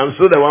 And I'm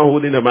still the one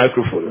holding the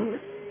microphone.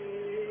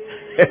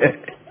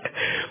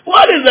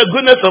 What is the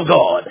goodness of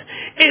God?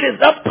 It is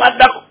that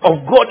part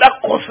of God that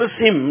causes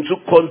him to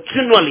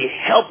continually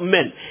help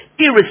men,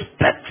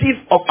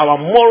 irrespective of our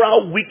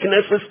moral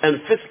weaknesses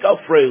and physical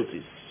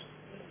frailties.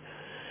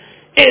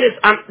 There's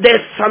an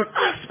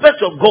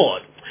aspect of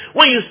God.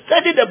 When you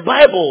study the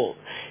Bible,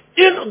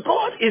 you know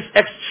God is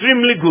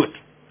extremely good.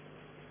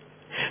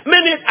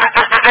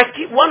 I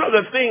keep one of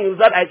the things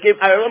that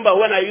I remember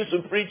when I used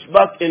to preach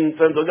back in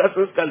St.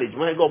 Augustine's College.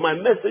 My God, my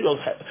message was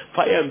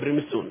fire and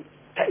brimstone.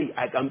 Hey,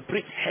 I can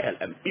preach hell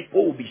and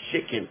people will be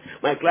shaking.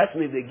 My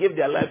classmates, they gave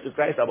their life to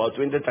Christ about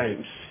 20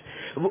 times.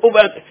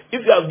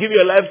 If you have given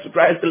your life to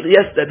Christ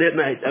yesterday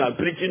night and I'm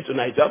preaching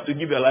tonight, you have to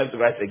give your life to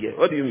Christ again.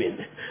 What do you mean?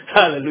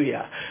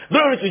 Hallelujah.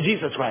 Glory to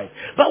Jesus Christ.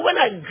 But when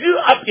I grew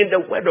up in the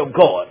Word of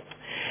God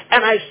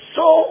and I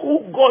saw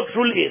who God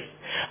truly is,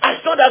 I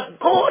saw that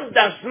God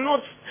does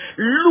not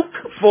look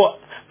for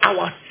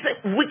our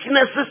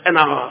weaknesses and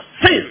our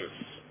sins.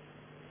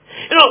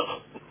 You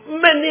know,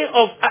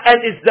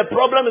 and it's the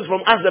problem is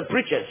from us the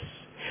preachers.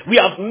 We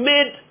have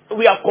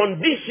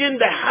conditioned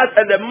the heart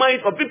and the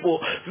mind of people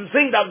to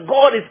think that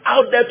God is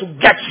out there to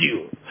get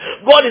you.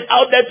 God is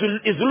out there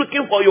is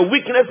looking for your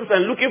weaknesses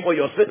and looking for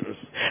your sins.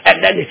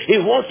 And then he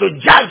wants to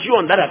judge you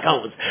on that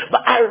account.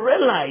 But I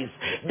realize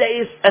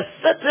there is a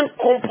certain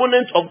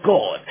component of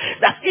God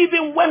that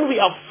even when we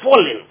are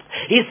falling,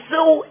 he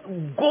still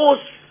goes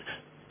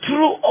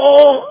through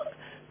all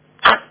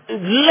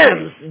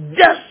lengths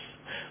just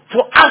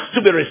for us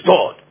to be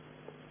restored.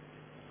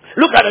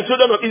 Look at the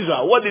children of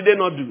Israel. What did they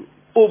not do?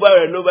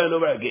 Over and over and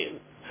over again.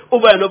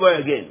 Over and over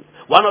again.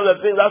 One of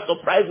the things that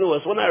surprised me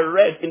was when I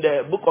read in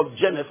the book of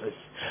Genesis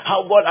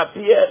how God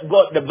appeared,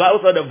 the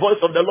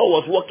voice of the Lord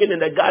was walking in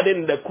the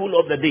garden in the cool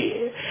of the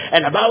day.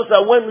 And the Bible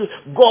said when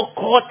God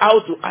called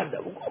out to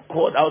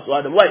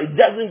Adam, why?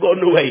 Doesn't God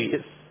know where he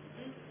is?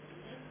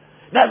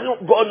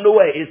 Doesn't God know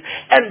where he is?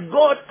 And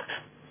God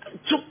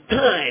took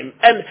time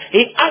and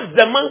he asked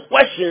the man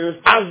questions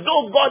as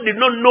though God did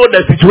not know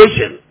the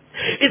situation.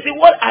 You see,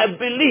 what I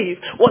believe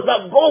was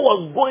that God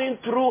was going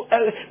through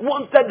and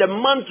wanted the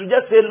man to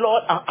just say,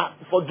 Lord,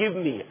 forgive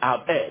me,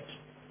 I've erred.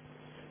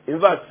 In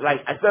fact,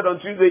 like I said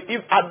on Tuesday,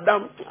 if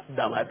Adam,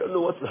 I don't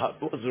know what's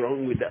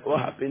wrong with that, what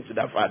happened to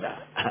that father.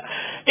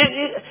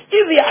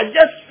 If he had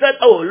just said,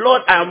 oh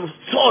Lord, I'm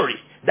sorry,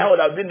 that would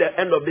have been the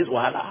end of this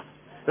wahala.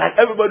 Like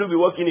everybody will be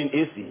working in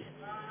AC.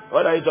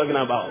 What are you talking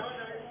about?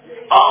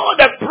 All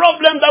the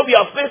problems that we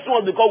are facing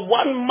was because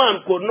one man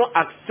could not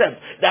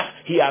accept that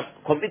he had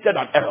committed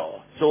an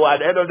error. So at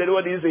the end of the day,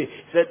 what did he say?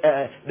 He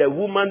said, the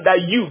woman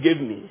that you gave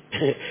me.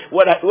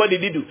 What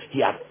did he do?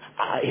 He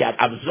had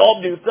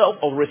absorbed himself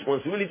of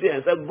responsibility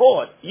and said,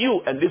 God, you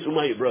and this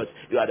woman you brought,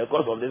 you are the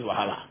cause of this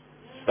wahala.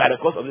 You are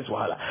the cause of this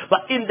wahala.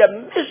 But in the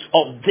midst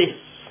of this,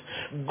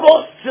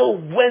 God still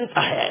went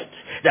ahead.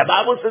 The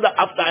Bible says that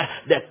after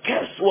the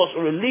curse was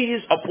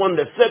released upon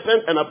the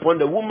serpent and upon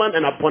the woman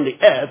and upon the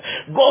earth,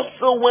 God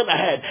still went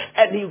ahead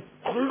and he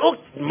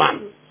clothed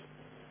man.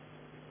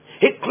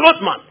 He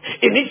clothed man.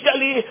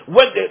 Initially,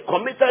 when they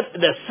committed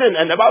the sin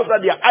and the Bible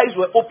said their eyes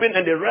were open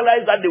and they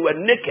realized that they were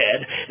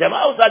naked, the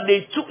Bible said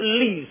they took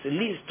leaves.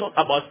 Leaves talk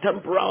about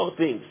temporal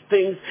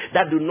things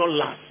that do not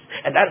last.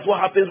 And that's what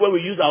happens when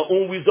we use our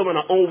own wisdom and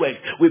our own work.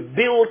 We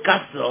build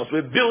castles. We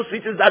build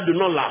cities that do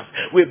not last.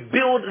 We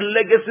build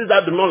legacies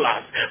that do not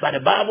last. But the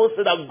Bible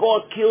said that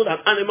God killed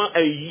an animal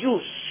and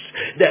used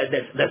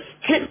the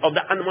skin of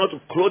the animal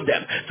to clothe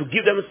them, to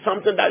give them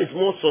something that is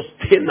more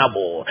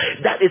sustainable.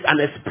 That is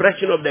an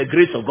expression of the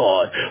grace of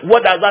God.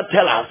 What does that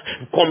tell us?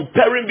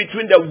 Comparing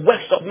between the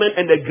works of men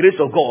and the grace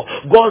of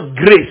God, God's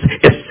grace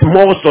is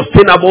more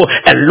sustainable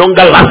and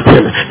longer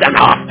lasting than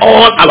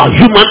all our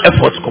human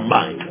efforts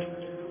combined.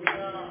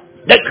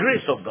 The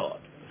grace of God.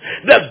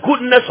 The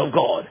goodness of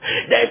God.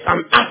 There is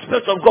an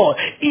aspect of God,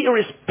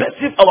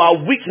 irrespective of our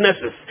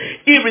weaknesses,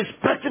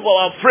 irrespective of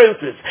our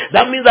frailties.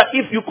 That means that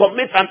if you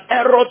commit an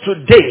error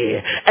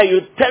today and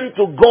you turn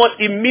to God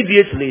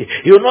immediately,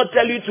 He will not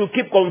tell you to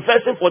keep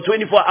confessing for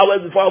 24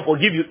 hours before I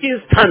forgive you.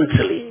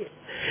 Instantly.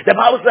 The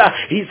Bible says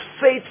He's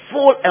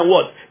faithful and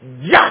what?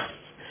 Just.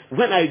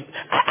 When I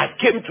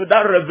came to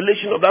that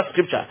revelation of that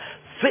scripture,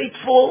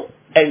 faithful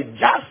and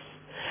just.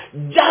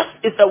 Just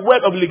is a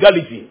word of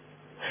legality.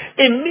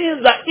 It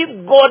means that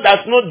if God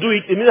does not do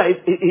it, it means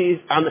that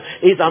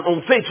He is an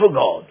unfaithful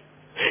God.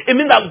 It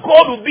means that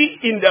God will be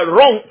in the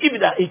wrong if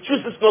that He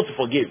chooses not to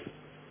forgive.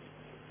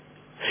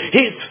 He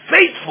is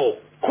faithful,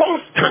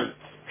 constant,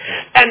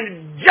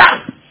 and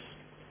just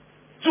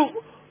to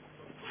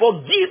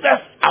forgive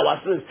us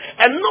our sins.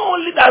 And not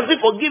only does He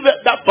forgive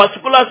that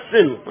particular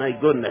sin, my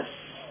goodness.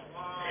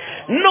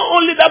 Not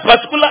only that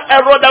particular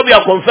error that we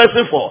are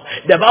confessing for,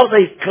 the Bible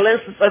says He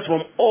cleanses us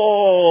from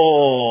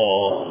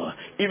all,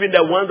 even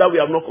the ones that we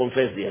have not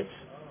confessed yet.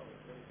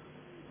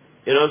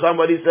 You know,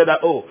 somebody said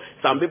that,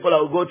 some people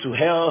will go to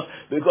hell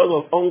because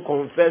of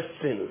unconfessed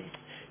sin.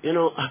 You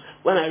know,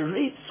 when I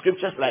read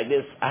scriptures like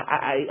this,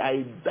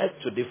 I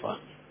beg to differ.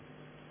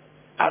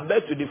 I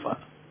beg to differ.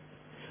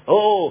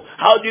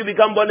 How do you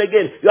become born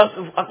again? You have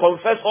to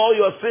confess all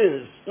your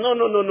sins. No.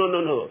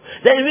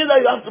 Then it means that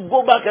you have to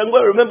go back and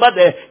go remember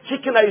the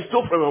chicken I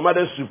stole from your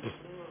mother's soup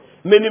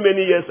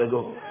many years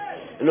ago.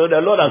 You know,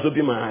 the Lord has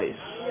opened my eyes.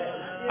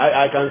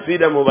 I can see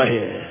them over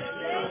here.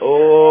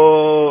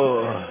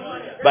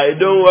 But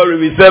don't worry,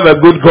 we serve a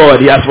good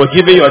God. He has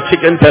forgiven your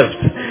chicken theft,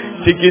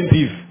 chicken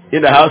thief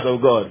in the house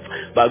of God.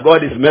 But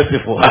God is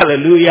merciful.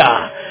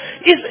 Hallelujah.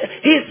 He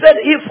said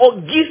He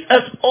forgives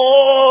us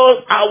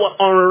all our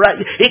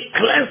unrighteousness. He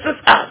cleanses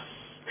us.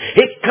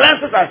 He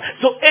cleanses us.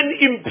 So any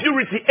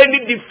impurity, any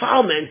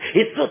defilement,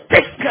 He still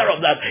takes care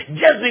of that.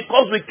 Just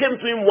because we came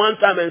to Him one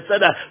time and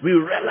said that we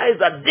realize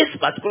that this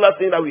particular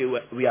thing that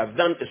we have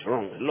done is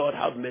wrong. Lord,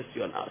 have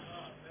mercy on us.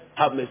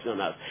 Have mercy on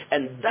us.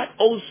 And that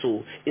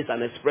also is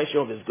an expression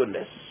of His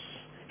goodness.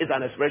 It's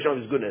an expression of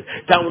His goodness.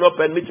 Time will not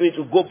permit me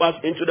to go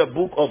back into the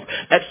book of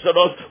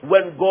Exodus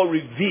when God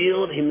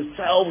revealed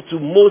Himself to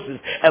Moses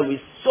and we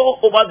saw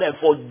over there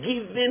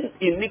forgiving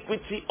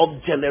iniquity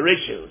of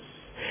generations.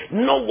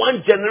 Not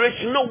one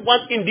generation, not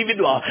one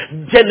individual.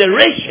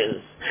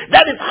 Generations.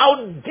 That is how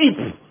deep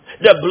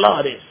the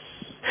blood is.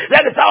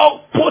 That is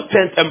how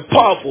potent and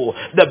powerful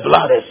the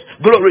blood is.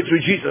 Glory to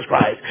Jesus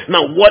Christ.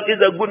 Now, what is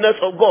the goodness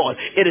of God?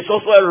 It is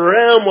also a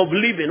realm of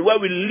living where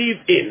we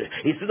live in.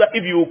 He says that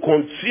if you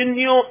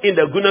continue in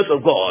the goodness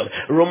of God,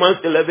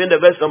 Romans 11, the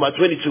verse number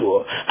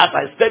 22, as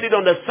I studied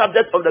on the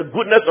subject of the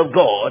goodness of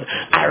God,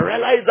 I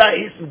realized that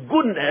His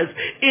goodness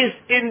is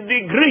in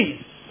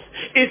degrees.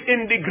 It's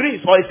in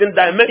degrees or it's in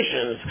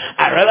dimensions.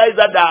 I realize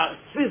that there are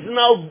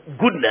seasonal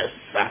goodness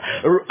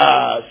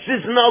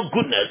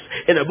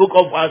in the book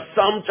of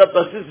Psalm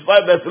chapter 65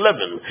 verse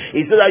 11.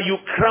 He says that you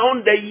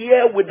crown the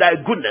year with thy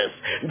goodness.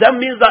 That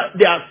means that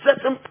there are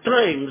certain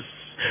times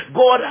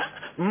God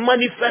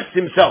manifests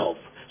Himself.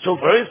 So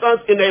for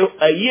instance, in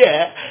a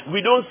year,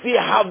 we don't see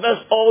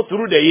harvest all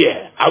through the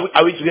year.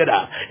 Are we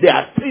together? There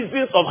are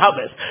seasons of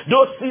harvest.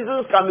 Those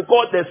seasons can be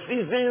called the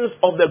seasons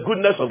of the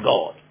goodness of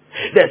God.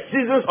 The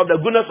seasons of the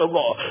goodness of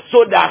God.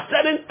 So there are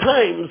certain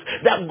times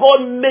that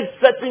God makes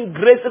certain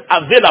graces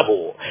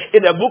available.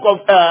 In the book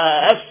of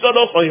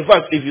Exodus, or in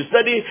fact, if you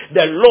study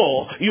the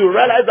law, you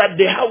realize that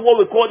they have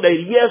what we call the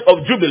years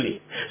of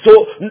Jubilee. So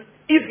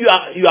if you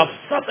have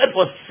suffered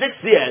for 6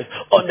 years,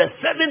 on the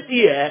 7th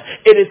year,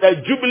 it is a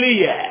Jubilee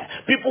year.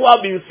 People who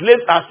have been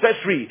slaves are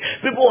set free.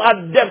 People who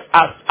have debts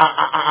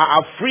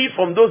are free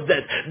from those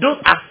debts.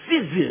 Those are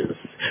seasons.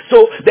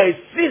 So there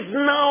is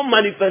seasonal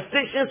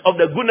manifestations of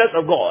the goodness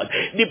of God.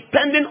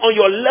 Depending on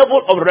your level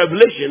of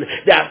revelation,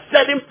 there are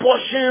certain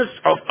portions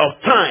of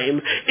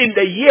time in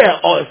the year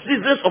or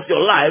seasons of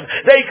your life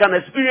that you can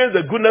experience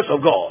the goodness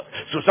of God.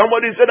 So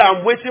somebody said,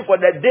 I'm waiting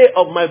for the day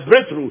of my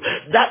breakthrough.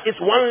 That is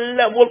one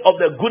level of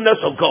the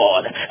goodness of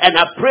God. And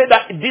I pray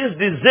that this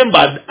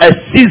December, a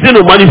season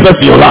will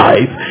manifest in your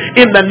life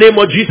in the name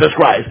of Jesus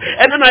Christ.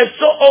 And then I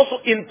saw also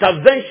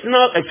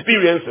interventional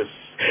experiences.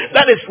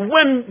 That is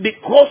when,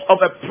 because of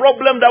a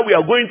problem that we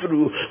are going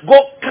through,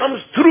 God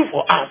comes through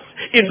for us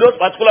in those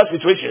particular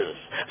situations.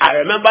 I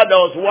remember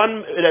there's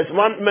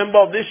one member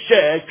of this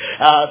church,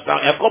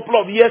 a couple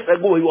of years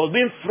ago, he was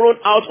being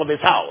thrown out of his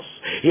house.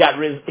 He had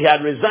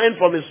resigned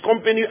from his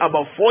company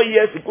about 4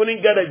 years. He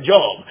couldn't get a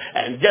job.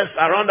 And just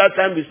around that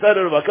time, we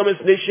started Overcoming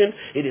Nation.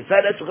 He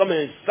decided to come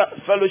and start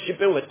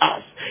fellowshipping with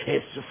us.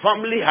 His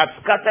family had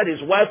scattered.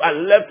 His wife had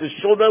left. His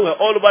children were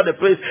all over the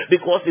place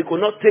because he could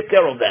not take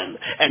care of them.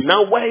 And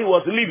now where he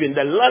was living,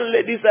 the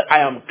landlady said, I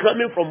am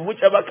coming from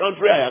whichever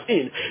country I am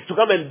in to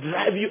come and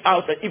drive you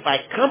out. And if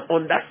I come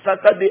on that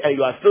Saturday and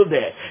you are still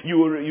there,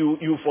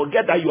 you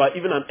forget that you are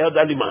even an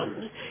elderly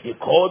man. He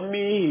called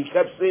me. He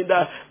kept saying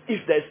that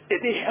if there's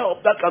any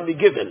help that can be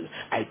given,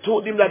 I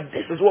told him that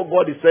this is what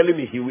God is telling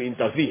me. He will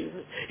intervene.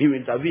 He will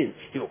intervene.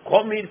 He will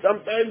call me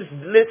sometimes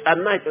late at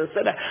night and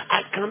say that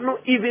I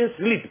cannot even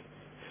sleep.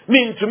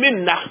 To me,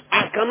 nah,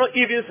 I cannot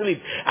even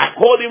sleep. I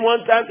called him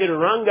one time, it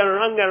rang and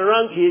rang and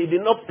rang. He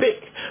did not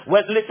pick.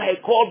 When later I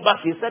called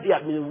back, he said he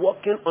had been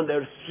walking on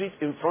the street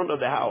in front of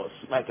the house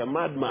like a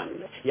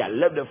madman. He had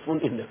left the phone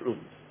in the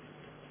room.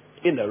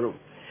 In the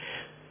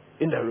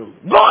room.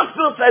 God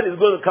still said he's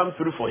going to come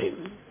through for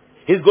him.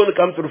 He's going to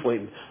come through for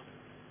him.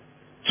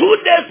 2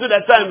 days to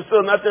the time,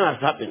 still nothing has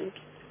happened.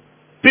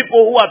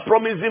 People who had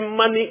promised him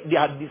money, they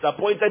are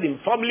disappointed in.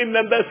 Family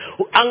members,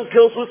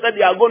 uncles who said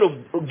they are going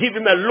to give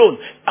him a loan.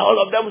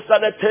 All of them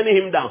started turning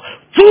him down.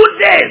 2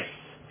 days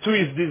to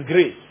his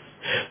disgrace.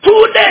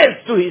 2 days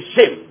to his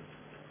shame.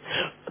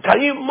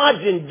 Can you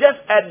imagine, just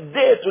a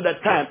day to the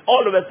time,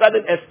 all of a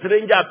sudden a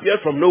stranger appears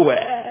from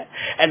nowhere.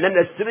 And then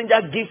the stranger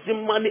gives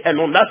him money, and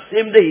on that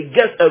same day he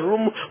gets a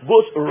room,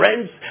 goes,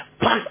 rents,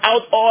 passes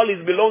out all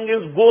his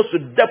belongings, goes to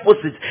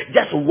deposit.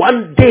 Just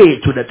 1 day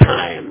to the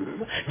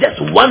time. Just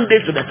 1 day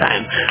to the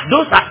time.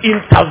 Those are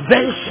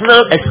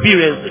interventional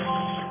experiences.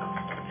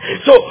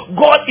 So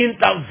God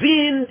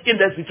intervened in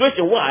the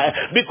situation. Why?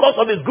 Because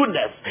of his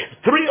goodness.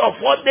 3 or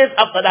 4 days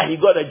after that, he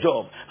got a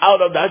job.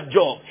 Out of that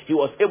job, he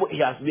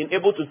has been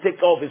able to take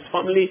care of his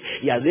family.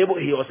 He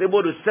was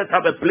able to set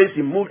up a place.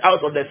 He moved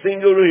out of the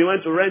single room. He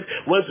went to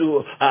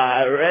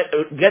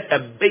get a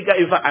bigger.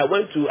 In fact, I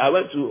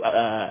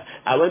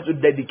went to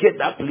dedicate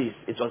that place.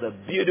 It was a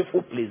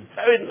beautiful place,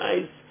 very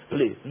nice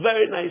place,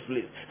 very nice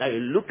place. Now you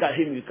look at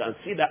him, you can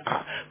see that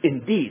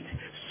indeed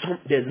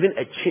there's been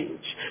a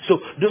change. So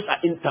those are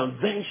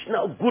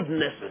interventional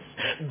goodnesses.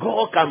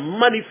 God can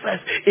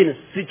manifest in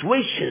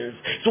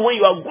situations. So when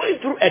you are going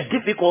through a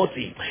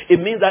difficulty, it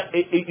means that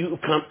you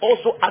can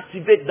also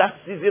activate that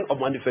season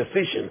of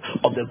manifestation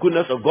of the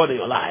goodness of God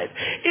in your life.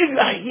 If you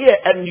are here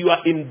and you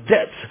are in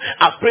debt,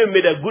 I pray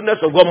may the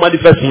goodness of God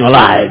manifest in your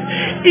life.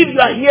 If you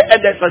are here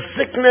and there's a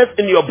sickness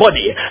in your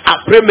body,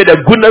 I pray may the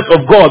goodness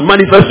of God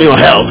manifest in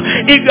your health.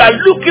 If you are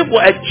looking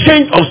for a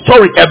change of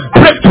story, a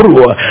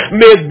breakthrough,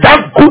 may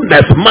that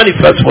goodness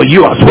manifest for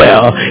you as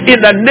well,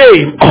 in the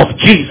name of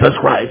Jesus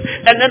Christ.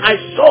 And then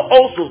I saw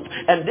also,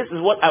 and this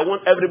is what I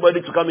want everybody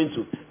to come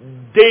into,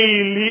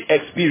 daily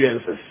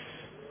experiences.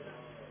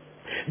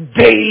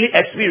 Daily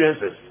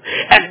experiences.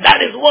 And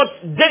that is what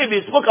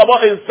David spoke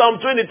about in Psalm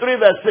 23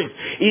 verse 6.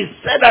 He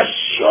said that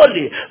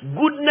surely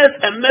goodness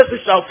and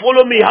mercy shall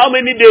follow me. How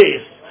many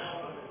days?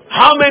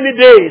 How many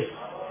days?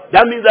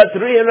 That means that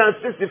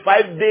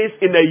 365 days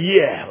in a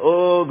year.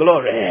 Oh,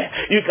 glory.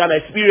 You can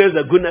experience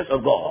the goodness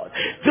of God.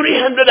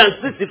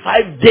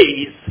 365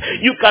 days.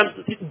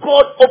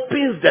 God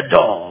opens the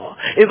door.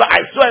 If I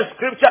saw a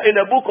scripture in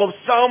the book of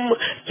Psalm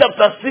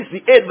chapter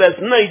 68 verse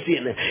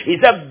 19. It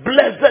said,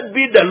 blessed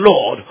be the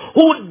Lord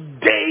who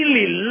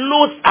daily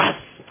loads us.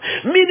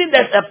 Meaning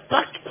there's a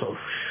package. Oh,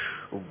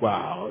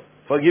 wow.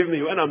 Forgive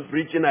me, when I'm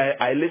preaching,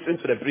 I listen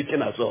to the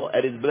preaching as well.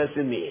 It is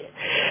blessing me.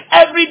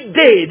 Every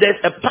day, there's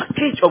a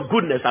package of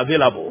goodness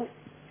available.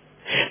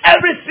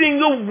 Every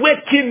single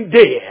waking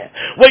day.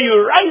 When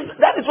you rise,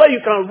 that is why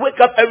you can wake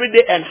up every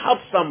day and have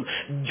some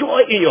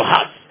joy in your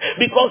heart.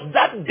 Because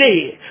that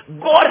day,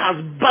 God has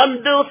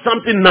bundled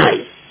something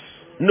nice.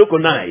 Noko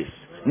nice.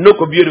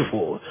 Noko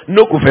beautiful.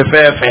 Noko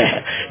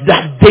fefefe.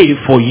 That day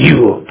for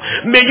you.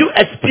 May you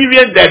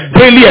experience the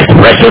daily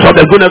expressions of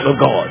the goodness of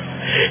God.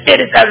 It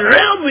is a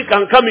realm we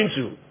can come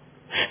into.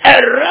 A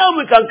realm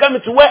we can come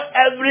into where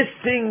every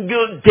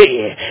single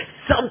day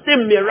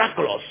something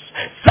miraculous,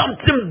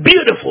 something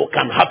beautiful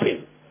can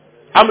happen.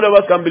 How many of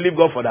us can believe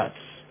God for that?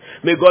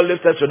 May God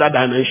lift us to that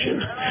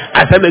dimension.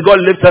 I said, may God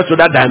lift us to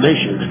that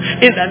dimension.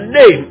 In the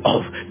name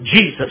of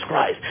Jesus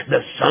Christ, the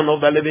Son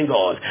of the living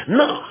God.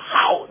 Now,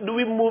 how do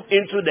we move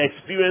into the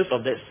experience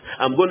of this?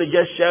 I'm going to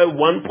just share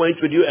one point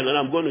with you, and then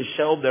I'm going to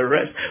shelve the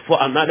rest for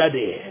another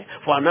day.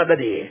 For another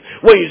day.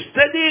 When you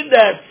study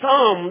the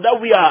psalm that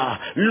we are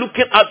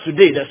looking at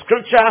today, the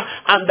scripture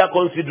under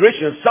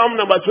consideration, Psalm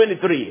number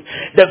 23,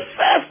 the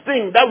first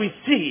thing that we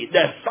see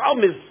the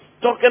psalm is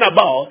talking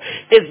about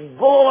is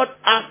God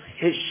as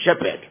his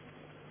shepherd.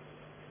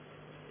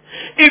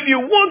 If you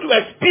want to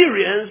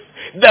experience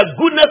the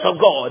goodness of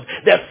God,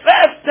 the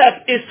first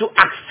step is to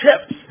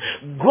accept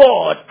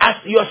God as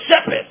your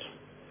shepherd.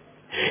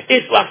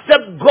 Is to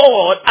accept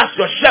God as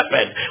your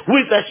shepherd. Who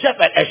is a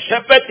shepherd? A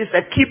shepherd is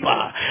a keeper,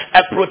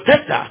 a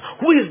protector,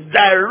 who is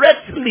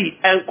directly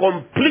and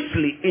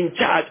completely in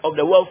charge of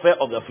the welfare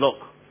of the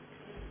flock.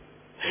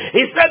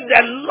 He said,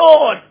 the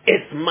Lord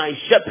is my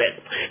shepherd.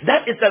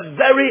 That is a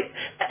very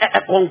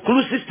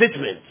conclusive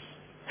statement.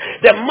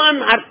 The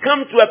man had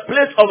come to a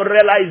place of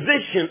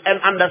realization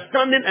and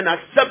understanding and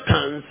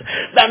acceptance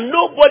that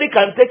nobody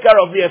can take care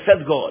of me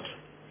except God.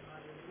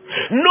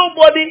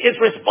 Nobody is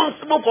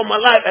responsible for my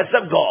life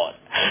except God.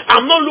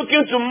 I'm not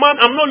looking to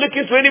man. I'm not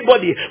looking to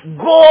anybody.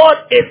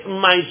 God is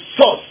my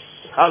source.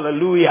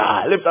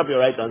 Hallelujah. Lift up your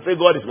right hand. Say,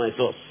 God is my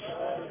source.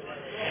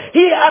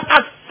 He has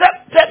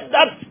accepted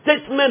that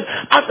statement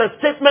as a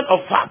statement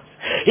of fact.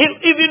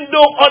 Even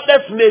though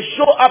others may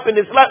show up in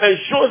his life and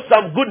show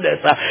some goodness,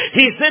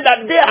 he said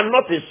that they are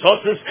not his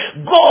sources.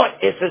 God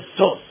is his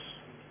source.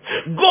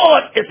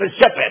 God is a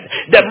shepherd.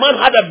 The man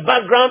had a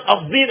background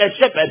of being a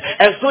shepherd,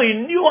 and so he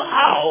knew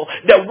how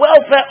the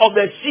welfare of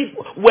the sheep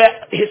were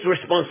his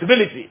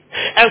responsibility.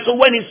 And so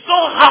when he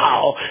saw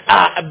how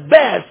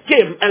bears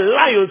came and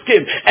lions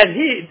came, and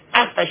he,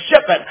 as a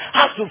shepherd,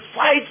 had to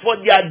fight for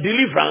their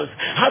deliverance,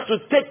 had to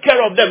take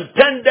care of them,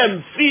 tend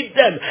them, feed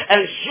them,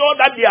 ensure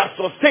that they are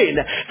sustained.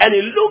 And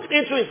he looked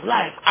into his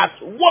life at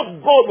what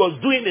God was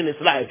doing in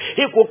his life.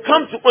 He could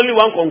come to only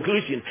one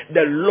conclusion: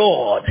 the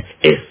Lord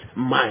is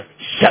my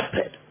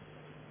shepherd.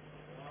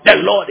 The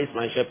Lord is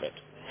my shepherd.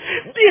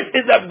 This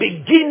is the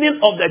beginning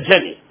of the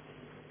journey.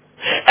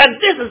 And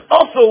this is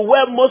also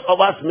where most of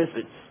us miss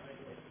it.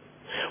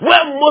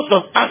 Where most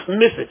of us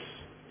miss it.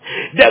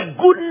 The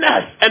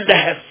goodness and the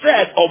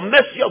hesed or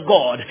mercy of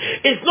God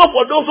is not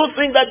for those who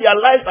think that their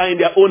lives are in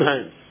their own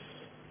hands.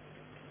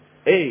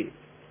 Hey,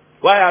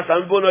 why are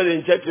some people not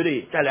in church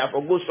today? Tell you, I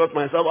forgot to sort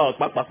myself out.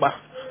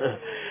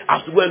 I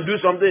have to go and do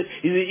something.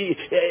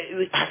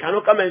 I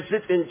cannot come and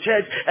sit in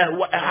church.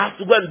 I have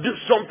to go and do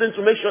something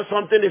to make sure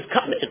something is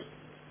coming.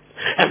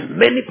 And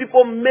many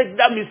people make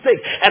that mistake.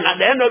 And at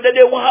the end of the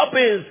day, what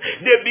happens?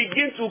 They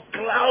begin to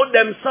cloud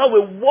themselves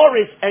with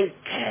worries and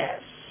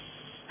cares.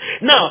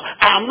 Now,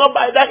 I am not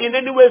by that in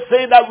any way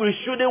saying that we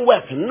shouldn't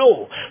work.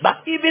 No.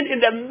 But even in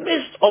the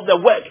midst of the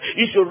work,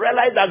 you should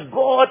realize that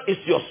God is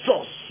your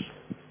source.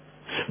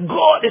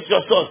 God is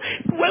your source.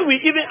 When we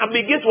even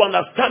begin to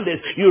understand this,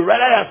 you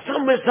realize that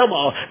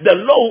somehow the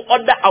Lord will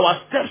order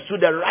our steps to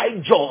the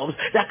right jobs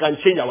that can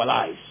change our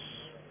lives.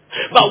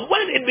 But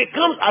when it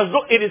becomes as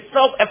though it is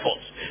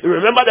self-effort, you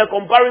remember the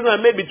comparison I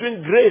made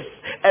between grace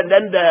and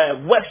then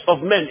the works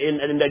of men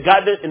in the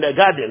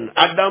garden,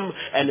 Adam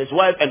and his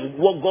wife, and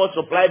what God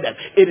supplied them.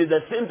 It is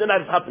the same thing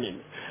that is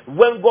happening.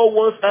 When God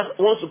wants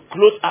to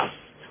clothe us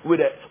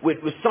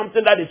with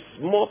something that is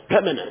more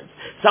permanent,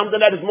 something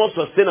that is more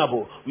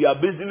sustainable, we are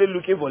busily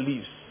looking for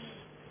leaves.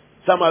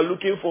 Some are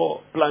looking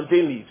for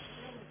plantain leaves.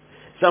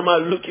 Some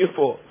are looking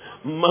for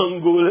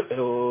mango.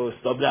 Oh,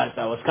 stop that.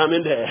 I was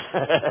coming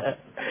there.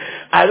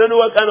 I don't know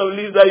what kind of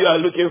leaves that you are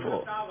looking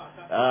for.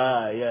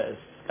 Yes.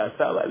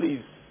 Cassava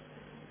leaves.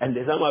 And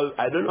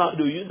I don't know how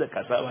to use the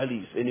cassava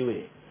leaves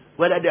anyway.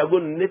 Whether they are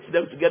going to knit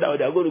them together or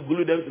they are going to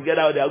glue them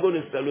together or they are going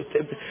to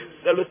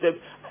sellotape.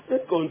 I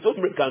think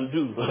consumer can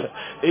do.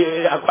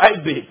 They are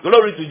quite big.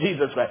 Glory to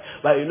Jesus Christ.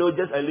 But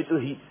just a little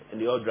heat and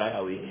they all dry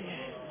away.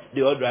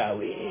 They all dry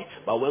away.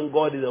 But when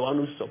God is the one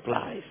who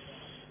supplies,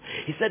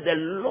 He said, the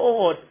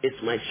Lord is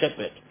my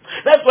shepherd.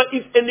 That's why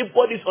if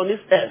anybody is on this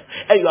earth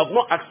and you have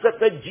not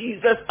accepted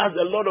Jesus as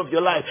the Lord of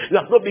your life, you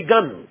have not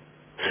begun.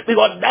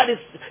 Because that is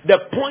the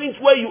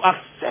point where you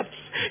accept,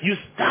 you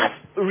start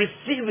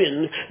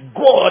receiving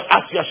God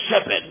as your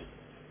shepherd.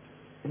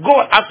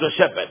 God as your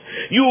shepherd.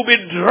 You will be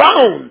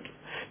drowned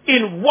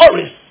in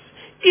worries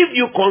if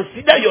you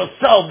consider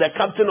yourself the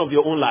captain of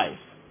your own life.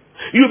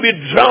 You'll be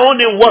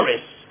drowned in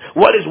worries.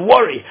 What is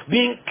worry?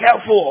 Being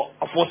careful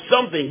for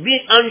something,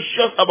 being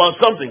anxious about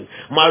something.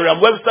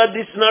 Merriam-Webster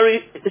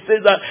dictionary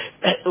says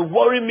that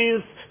worry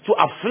means to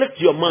afflict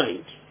your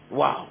mind.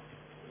 Wow.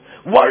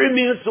 Worry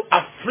means to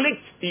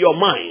afflict your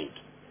mind.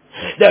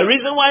 The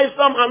reason why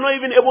some are not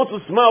even able to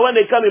smile when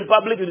they come in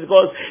public is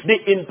because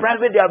in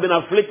private they have been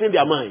afflicting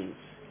their minds.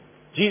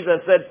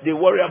 Jesus said they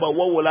worry about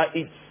what will I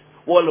eat,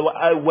 what will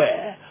I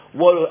wear,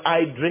 what will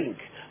I drink,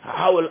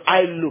 how will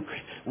I look,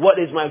 what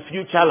is my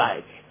future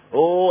like.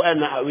 Oh,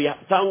 and we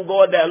thank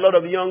God there are a lot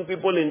of young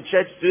people in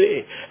church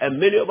today, and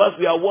many of us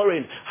we are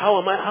worrying,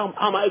 how am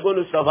I going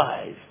to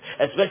survive,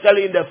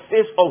 especially in the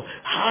face of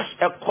harsh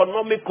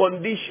economic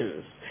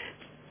conditions,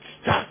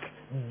 stark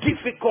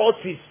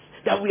difficulties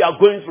that we are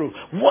going through.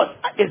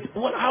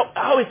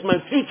 How is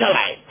my future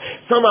like?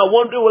 Some are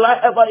wondering, will I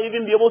ever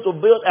even be able to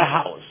build a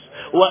house?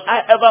 Will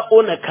I ever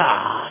own a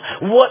car?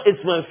 What is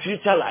my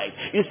future like?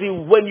 You see,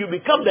 when you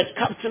become the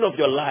captain of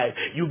your life,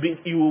 you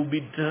will be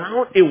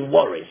drowned in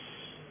worries.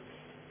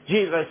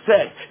 Jesus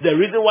said, the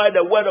reason why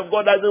the word of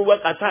God doesn't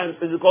work at times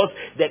is because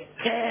the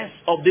cares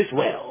of this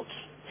world,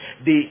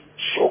 they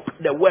choke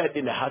the word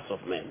in the hearts of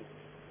men.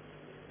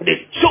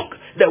 They choke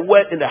the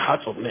word in the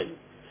hearts of men.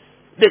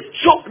 They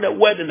choke the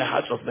word in the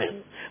hearts of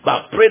men. But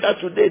I pray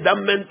that today that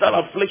mental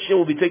affliction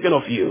will be taken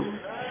off you.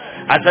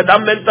 I said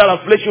that mental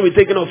affliction will be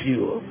taken off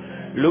you.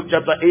 Luke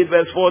chapter 8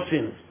 verse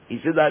 14. He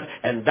said that,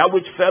 and that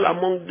which fell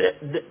among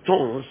the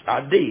thorns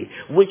are they,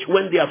 which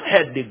when they have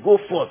heard, they go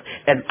forth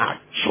and are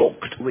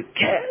choked with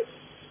cares.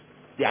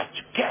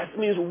 Cares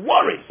means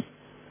worries.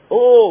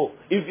 Oh,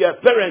 if you're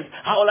a parent,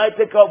 how will I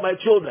take care of my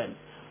children?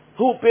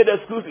 Who pay the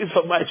school fees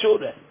for my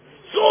children?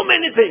 So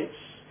many things.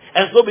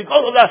 And so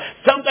because of that,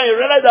 sometimes you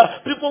realize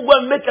that people go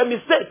and make a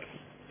mistake.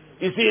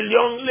 You see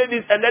young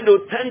ladies and then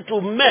they'll turn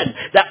to men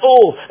that,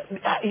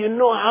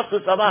 I have to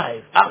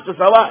survive. I have to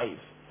survive.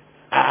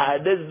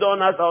 This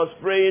dawn as I was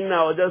praying,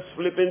 I was just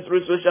flipping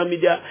through social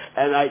media,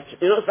 and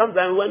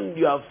sometimes when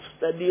you have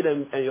studied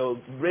and your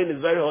brain is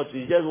very hot,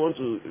 you just want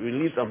to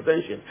release some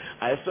tension.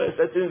 I saw a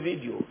certain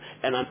video,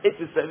 and an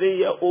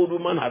 87-year-old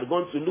woman had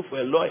gone to look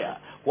for a lawyer.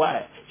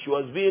 Why? She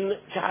was being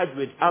charged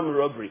with armed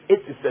robbery,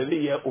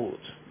 87-year-old.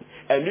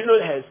 And you know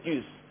her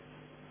excuse?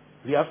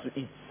 We have to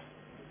eat.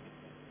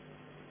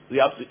 We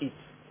have to eat.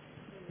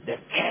 The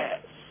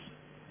cares.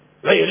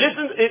 When you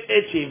listen to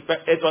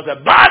it was a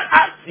bad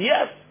act,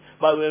 yes.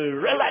 But when we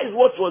realize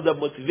what was the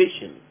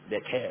motivation,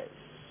 the cares,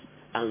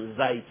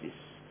 anxieties,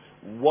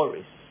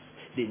 worries,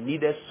 they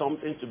needed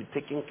something to be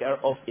taken care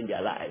of in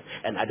their life.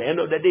 And at the end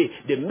of the day,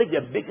 they make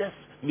the biggest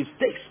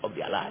mistakes of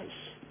their lives.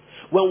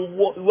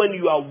 When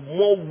you are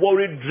more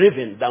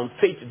worry-driven than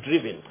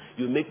faith-driven,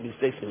 you make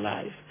mistakes in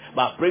life.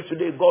 But I pray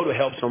today God will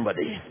help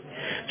somebody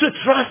to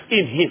trust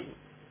in Him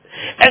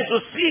and to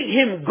see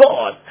Him,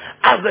 God,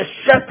 as the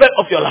shepherd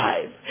of your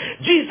life.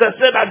 Jesus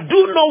said,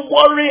 do not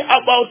worry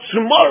about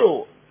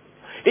tomorrow.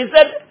 He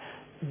said,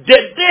 the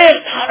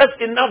day has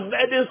enough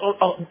burdens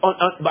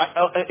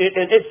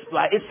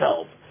by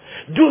itself.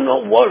 Do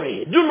not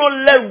worry. Do not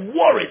let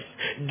worries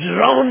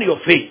drown your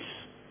faith.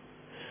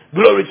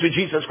 Glory to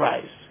Jesus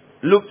Christ.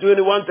 Luke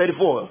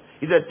 21:34.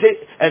 He said,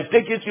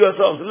 take it to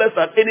yourselves, lest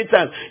at any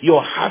time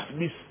your heart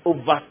be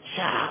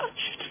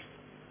overcharged.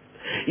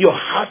 Your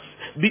heart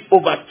be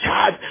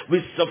overcharged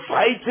with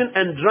fighting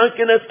and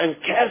drunkenness and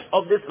cares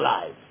of this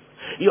life.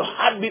 Your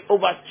heart be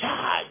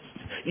overcharged.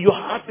 Your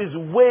heart is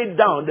weighed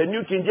down. The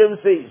New King James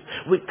says,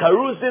 with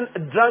carousing,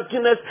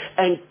 drunkenness,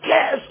 and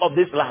cares of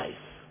this life.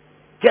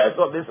 Cares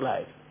of this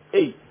life.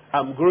 Hey,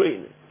 I'm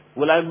growing.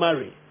 Will I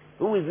marry?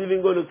 Who is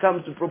even going to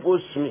come to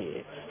propose to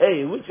me?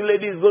 Hey, which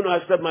lady is going to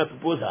accept my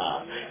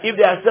proposal? If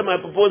they accept my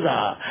proposal,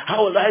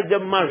 how will I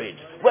get married?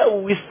 Where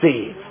will we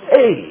stay?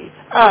 Hey,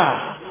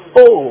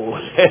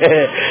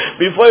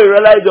 before you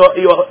realize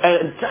your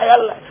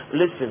entire life,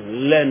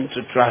 listen, learn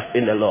to trust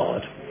in the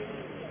Lord.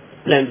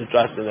 Learn to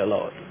trust in the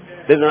Lord.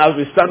 Listen, as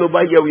we stand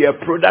over here, we are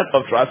a product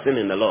of trusting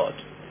in the Lord.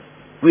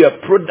 We are a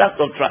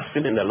product of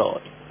trusting in the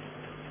Lord.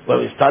 When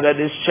we started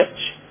this church,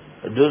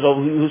 those of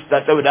you who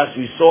started with us,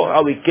 we saw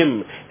how we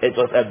came. It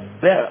was a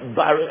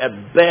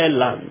bare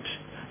land.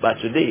 But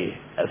today,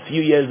 a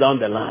few years down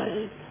the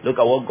line, look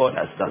at what God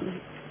has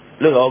done.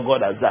 Look at what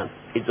God has done.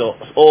 It was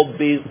all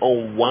based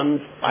on one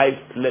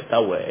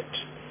 5-letter word.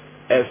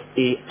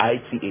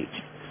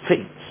 F-A-I-T-H.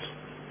 Faith.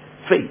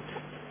 Faith.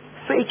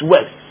 Faith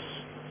works.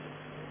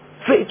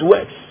 Faith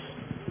works.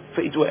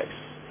 Faith works.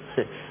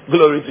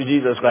 Glory to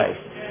Jesus Christ.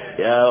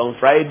 On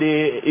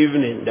Friday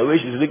evening, the way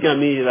she's looking at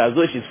me is as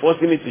though she's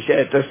forcing me to share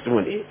a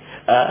testimony.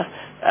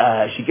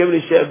 She came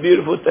to share a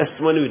beautiful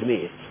testimony with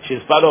me.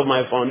 She's part of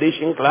my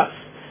foundation class,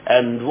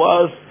 and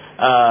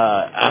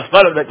as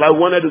part of the class,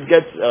 wanted to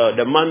get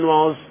the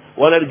manuals,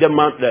 wanted to get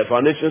the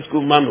foundation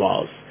school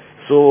manuals.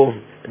 So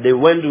they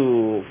went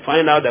to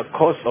find out the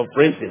cost of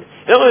printing.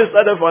 When we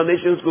started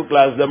foundation school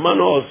class, the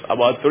manual was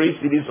about 3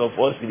 CDs or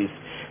 4 CDs.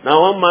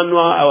 Now one manual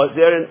I was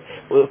hearing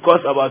will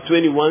cost about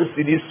 21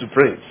 CDs to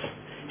print.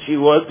 She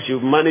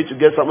managed to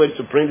get somebody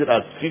to print it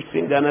at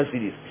 15 Ghana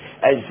cedis.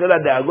 And she said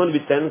that there are going to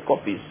be 10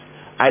 copies.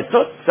 I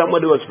thought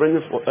somebody was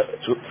printing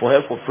for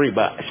her for free,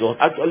 but she was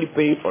actually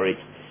paying for it.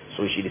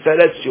 So she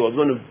decided she was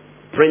going to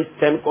print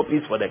 10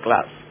 copies for the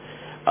class.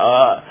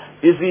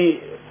 You see,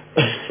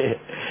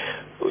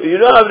 you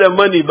don't have the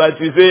money,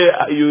 but you say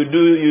you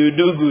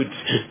do good.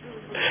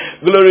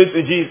 Glory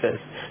to Jesus.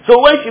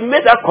 So when she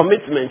made that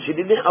commitment, she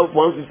didn't have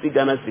 150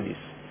 Ghana cedis.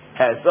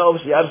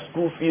 Herself, she had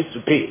school fees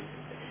to pay.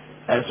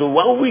 And so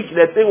 1 week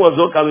the thing was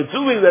not coming.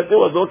 2 weeks the thing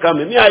was not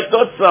coming. Me, I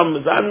thought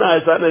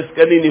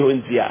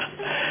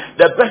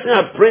the person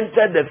had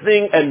printed the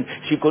thing and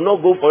she could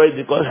not go for it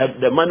because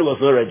the money was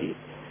not ready.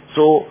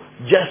 So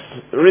just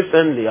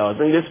recently, I was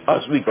thinking this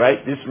past week,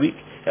 right? This week,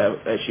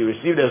 she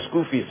received her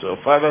school fees. So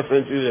father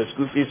sent you the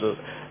school fees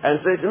and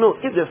said,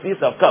 if the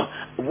fees have come,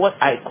 what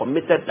I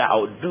committed that I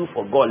would do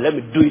for God, let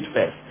me do it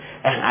first.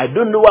 And I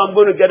don't know where I'm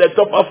going to get a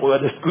top up for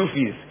the school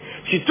fees.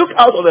 She took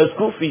out of her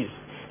school fees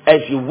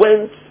and she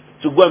went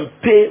to go and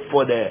pay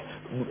for the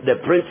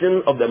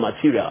printing of the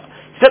material.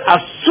 She said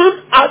as soon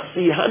as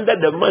she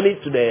handed the money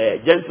to the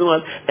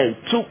gentleman and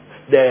took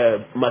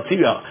the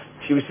material,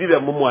 she received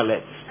a momo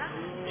alert.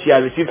 She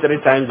had received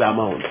 3 times the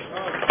amount.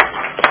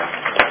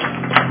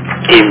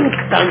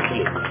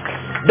 Instantly.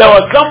 There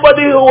was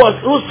somebody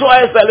who saw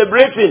her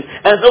celebrating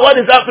and said,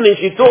 what is happening?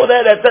 She told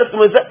her the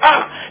testimony, said,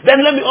 then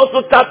let me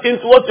also tap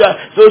into what you are.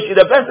 So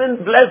the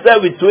person blessed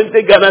her with 20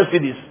 Ghana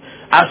cedis.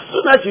 As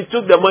soon as she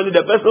took the money,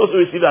 the person also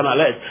received an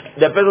alert.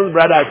 The person's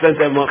brother had sent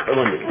her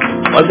money.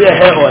 Was it a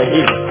hair or a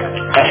hymn?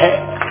 A hair.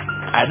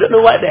 I don't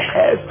know why the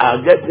hairs are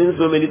getting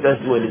so many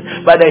testimonies.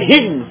 But the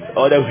hymns,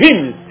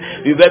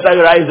 you better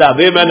rise up.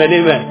 Amen and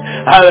amen.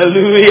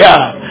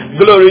 Hallelujah.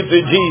 Glory to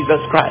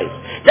Jesus Christ.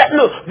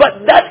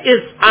 But that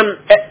is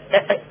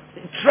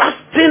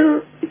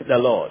trusting in the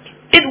Lord.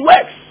 It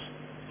works.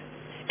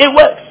 It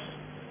works.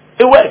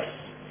 It works.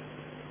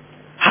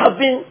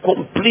 Having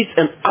complete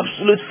and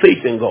absolute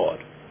faith in God.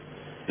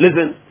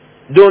 Listen,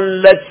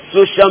 don't let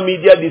social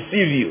media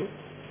deceive you.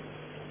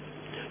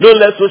 Don't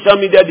let social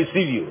media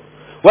deceive you.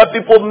 Where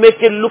people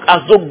make it look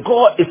as though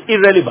God is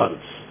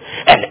irrelevant.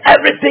 And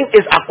everything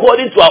is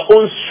according to our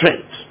own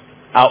strength.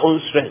 Our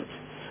own strength.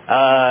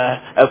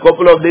 A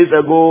couple of days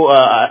ago,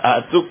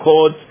 I took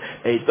calls.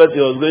 He thought he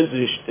was going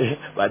to,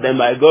 but then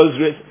by God's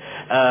grace,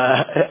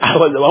 I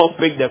was the one who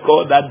picked the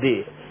call that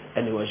day.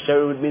 And he was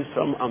sharing with me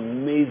some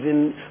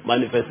amazing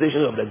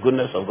manifestation of the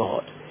goodness of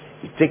God.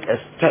 You take a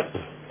step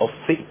of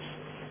faith,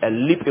 a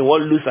leap in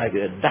what looks like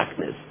a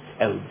darkness.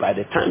 And by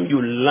the time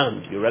you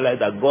land, you realize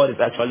that God is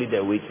actually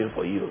there waiting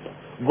for you.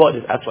 God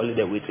is actually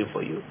there waiting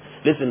for you.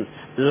 Listen,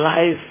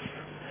 life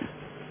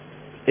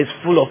is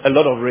full of a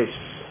lot of risks.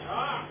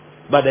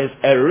 But there's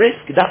a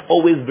risk that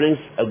always brings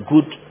a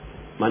good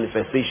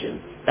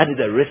manifestation. That is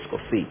a risk of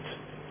faith.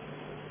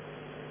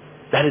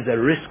 That is a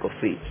risk of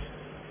faith.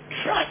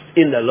 Trust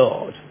in the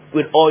Lord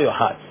with all your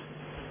heart.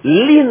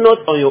 Lean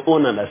not on your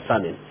own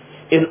understanding.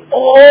 In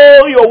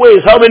all your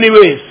ways, how many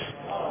ways?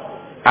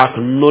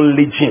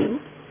 Acknowledge Him.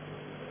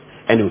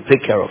 And He will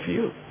take care of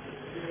you.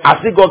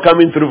 I see God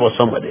coming through for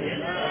somebody.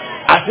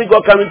 I see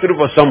God coming through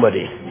for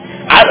somebody.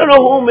 I don't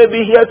know who may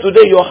be here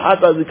today. Your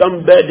heart has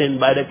become burdened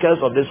by the cares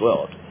of this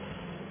world.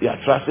 You are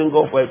trusting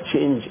God for a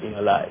change in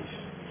your life.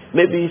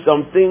 Maybe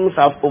some things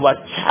have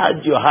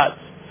overcharged your heart.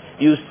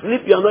 You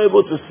sleep, you are not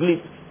able to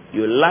sleep.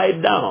 You lie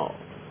down.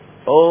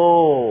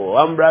 Oh,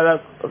 one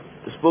brother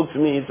spoke to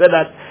me. He said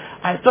that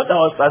I thought I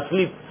was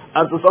asleep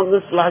until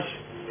something flashed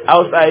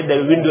outside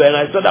the window and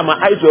I saw that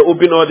my eyes were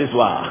open all this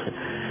while.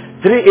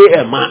 3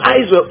 a.m. my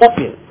eyes were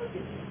open.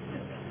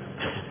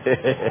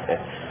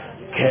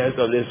 Cares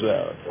of this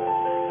world.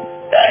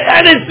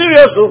 And it's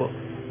serious.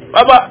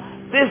 Baba,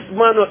 this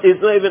man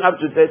is not even up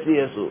to 30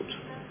 years old.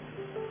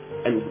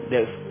 And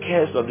the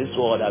cares of this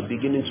world are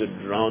beginning to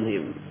drown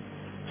him.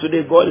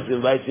 Today God is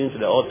inviting you to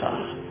the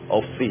altar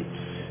of faith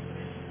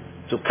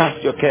to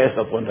cast your cares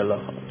upon the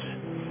Lord,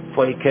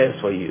 for He cares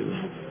for you.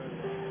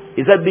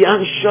 He said, be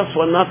anxious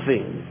for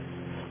nothing,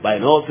 but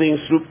in all things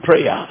through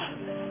prayer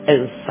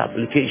and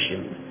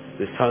supplication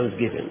with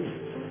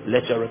thanksgiving,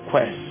 let your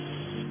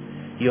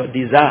requests, your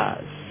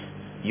desires,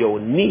 your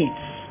needs,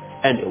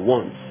 and your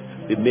wants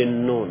be made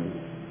known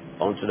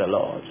unto the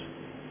Lord.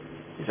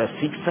 He said,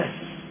 seek first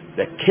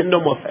the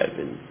kingdom of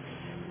heaven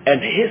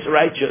and His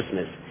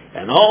righteousness,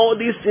 and all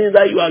these things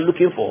that you are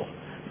looking for,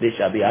 they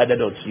shall be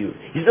added unto you.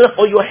 He said,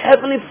 for your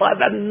heavenly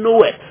Father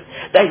knoweth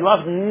that you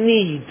have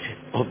need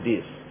of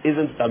this.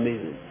 Isn't it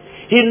amazing?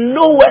 He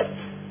knoweth.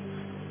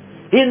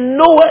 He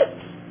knoweth.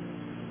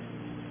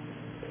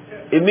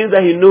 It means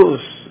that He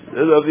knows.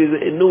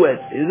 He knoweth.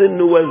 Isn't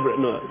knoweth?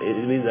 No,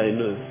 it means that He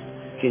knows.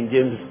 King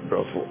James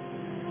brought forth.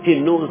 He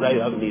knows that you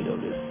have need of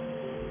this.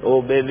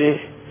 Oh baby,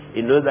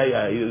 He knows that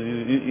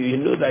you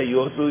know that you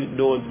also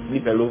don't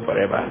sleep alone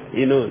forever.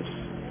 He knows.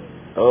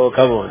 Oh,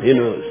 come on. He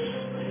knows.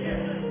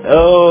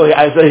 Oh,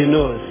 I said He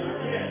knows.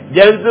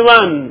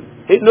 Gentlemen,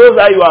 He knows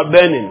that you are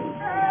burning.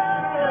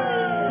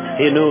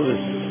 He knows.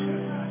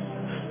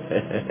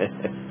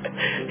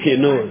 He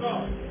knows.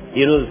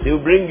 He knows. He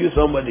will bring you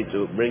somebody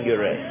to bring you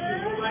rest.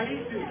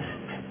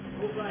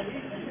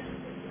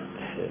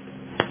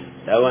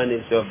 That one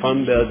is your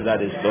fan belt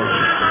that is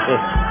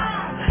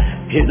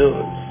gone. He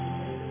knows.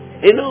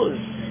 He knows.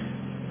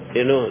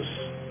 He knows.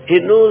 He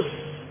knows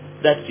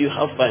that you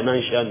have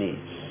financial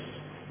needs.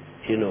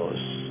 He knows.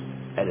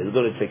 And He's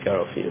going to take care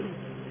of you.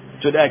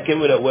 Today I came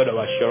with a word of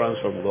assurance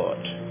from God.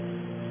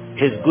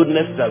 His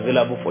goodness is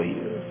available for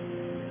you.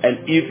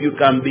 And if you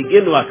can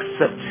begin to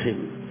accept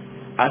Him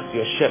as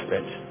your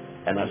shepherd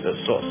and as your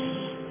source,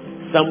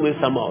 some way,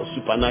 somehow,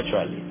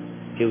 supernaturally,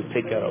 He will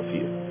take care of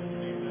you.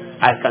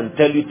 I can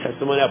tell you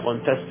testimony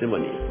upon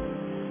testimony.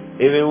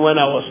 Even when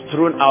I was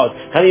thrown out.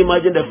 Can you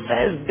imagine the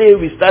first day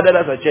we started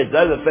as a church?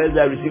 That's the first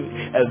day I received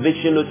a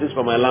eviction notice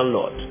from my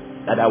landlord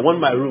that I want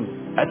my room.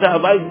 I said,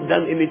 have I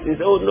done anything? He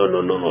said, oh, no,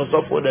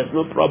 so forth, there's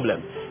no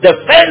problem. The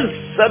first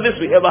service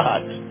we ever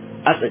had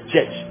as a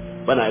church,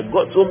 when I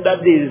got home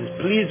that day, I was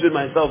pleased with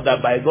myself that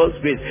by God's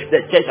grace,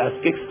 the church has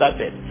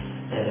kick-started.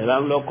 And the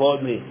landlord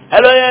called me.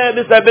 Hello,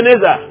 Mr.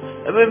 Ebenezer.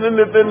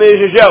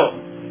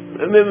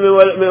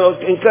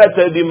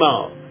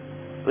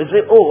 We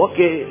say, oh,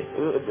 okay.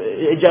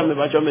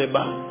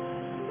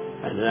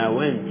 And then I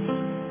went.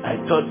 I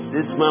thought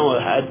this man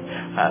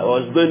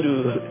was going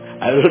to,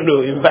 I don't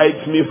know,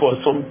 invite me for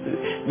some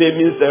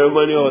naming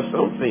ceremony or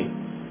something.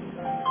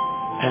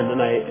 And then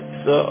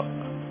I saw,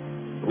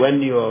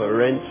 when your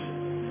rent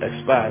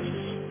expires,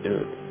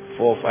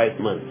 4 or 5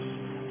 months,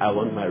 I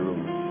want my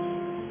room.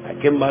 I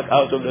came back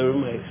out of the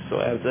room. I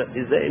said,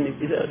 is there any?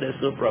 He said,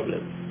 there's no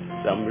problem.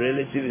 Some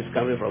relative is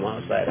coming from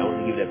outside. I want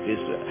to give the place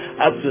to her.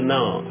 Up to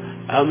now,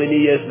 how many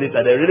years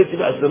later, the relative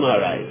has still not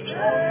arrived.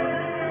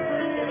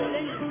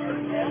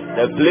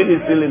 The plane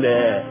is still in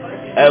the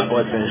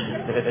airport.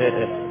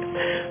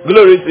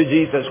 Glory to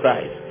Jesus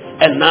Christ.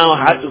 And now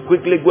I had to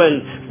quickly go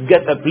and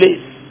get a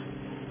place.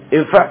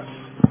 In fact,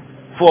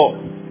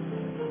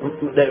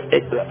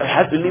 I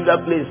had to leave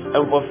that place.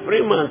 And for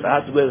 3 months,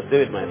 I had to go and stay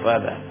with my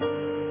father.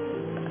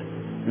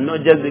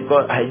 Not just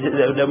because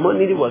the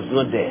money was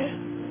not there.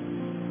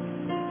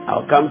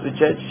 I'll come to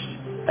church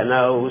and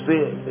I will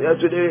say, yeah,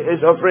 today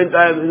is offering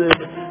time.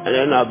 And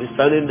then I'll be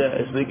standing there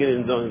speaking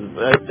in tongues.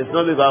 It's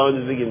not because I want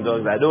to speak in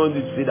tongues. I don't want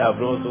you to see that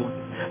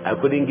I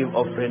couldn't give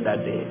offering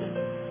that day.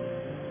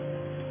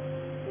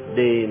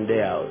 Day in,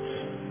 day out.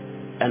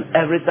 And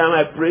every time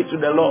I pray to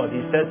the Lord,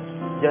 He said,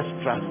 just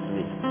trust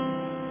me.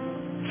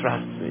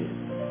 Trust me.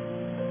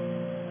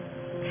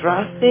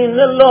 Trust in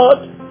the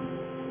Lord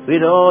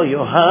with all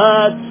your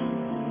heart.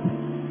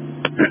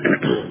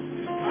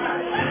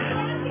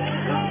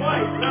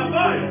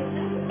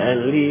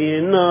 And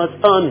lean not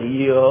on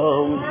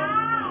your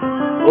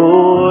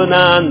own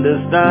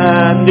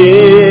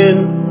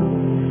understanding.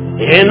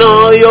 In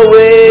all your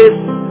ways,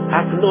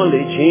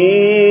 acknowledge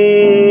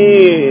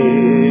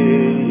Him.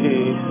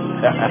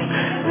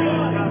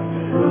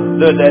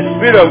 So the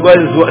Spirit of God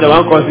is the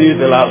one causing you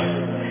to laugh.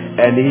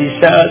 And He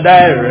shall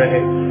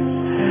direct.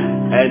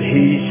 And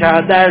He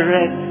shall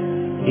direct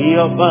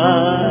your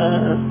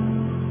path.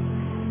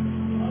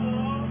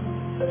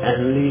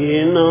 And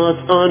lean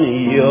not on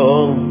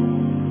your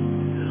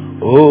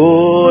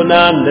own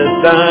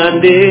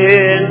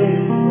understanding.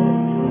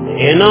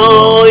 In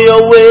all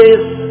your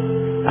ways,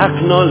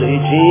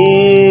 acknowledge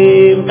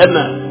Him.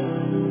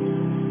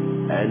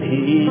 And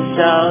He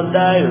shall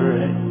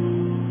direct.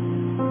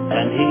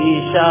 And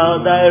He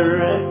shall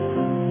direct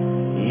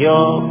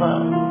your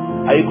path.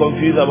 Are you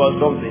confused about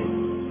something?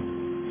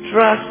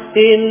 Trust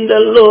in the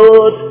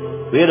Lord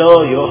with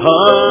all your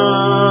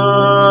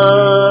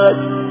heart.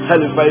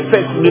 And if I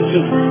say the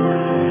truth,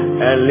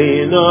 and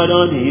lean not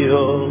on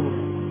your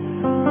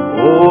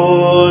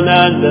own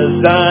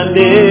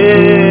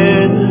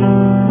understanding.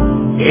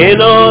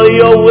 In all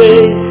your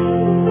ways,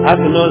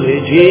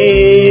 acknowledge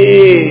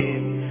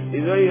Him.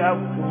 You know you have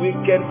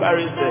wicked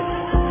Pharisees.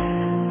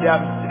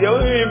 The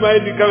only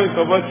mind to come and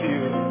support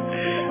you.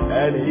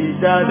 And He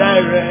shall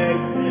direct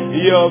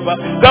your path.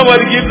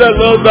 Somebody give the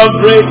Lord some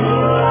praise.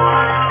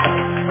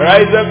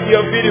 Rise up to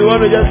your feet. You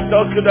want to just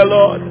talk to the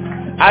Lord.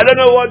 I don't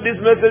know what this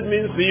message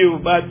means to you,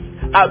 but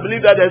I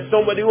believe that there's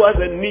somebody who has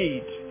a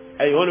need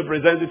and you want to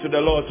present it to the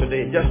Lord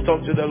today. Just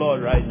talk to the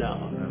Lord right now.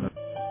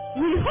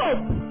 We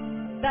hope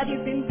that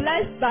you've been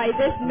blessed by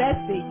this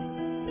message.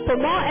 For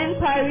more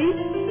enquiries,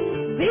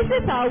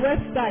 visit our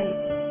website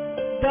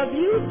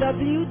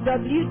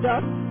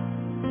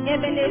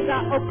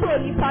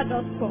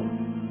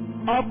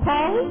www.ebenezerokronipa.com or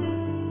call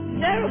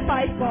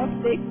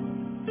 0546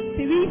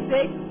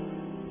 36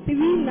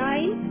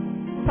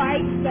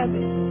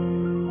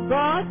 3957.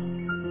 God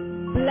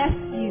bless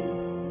you.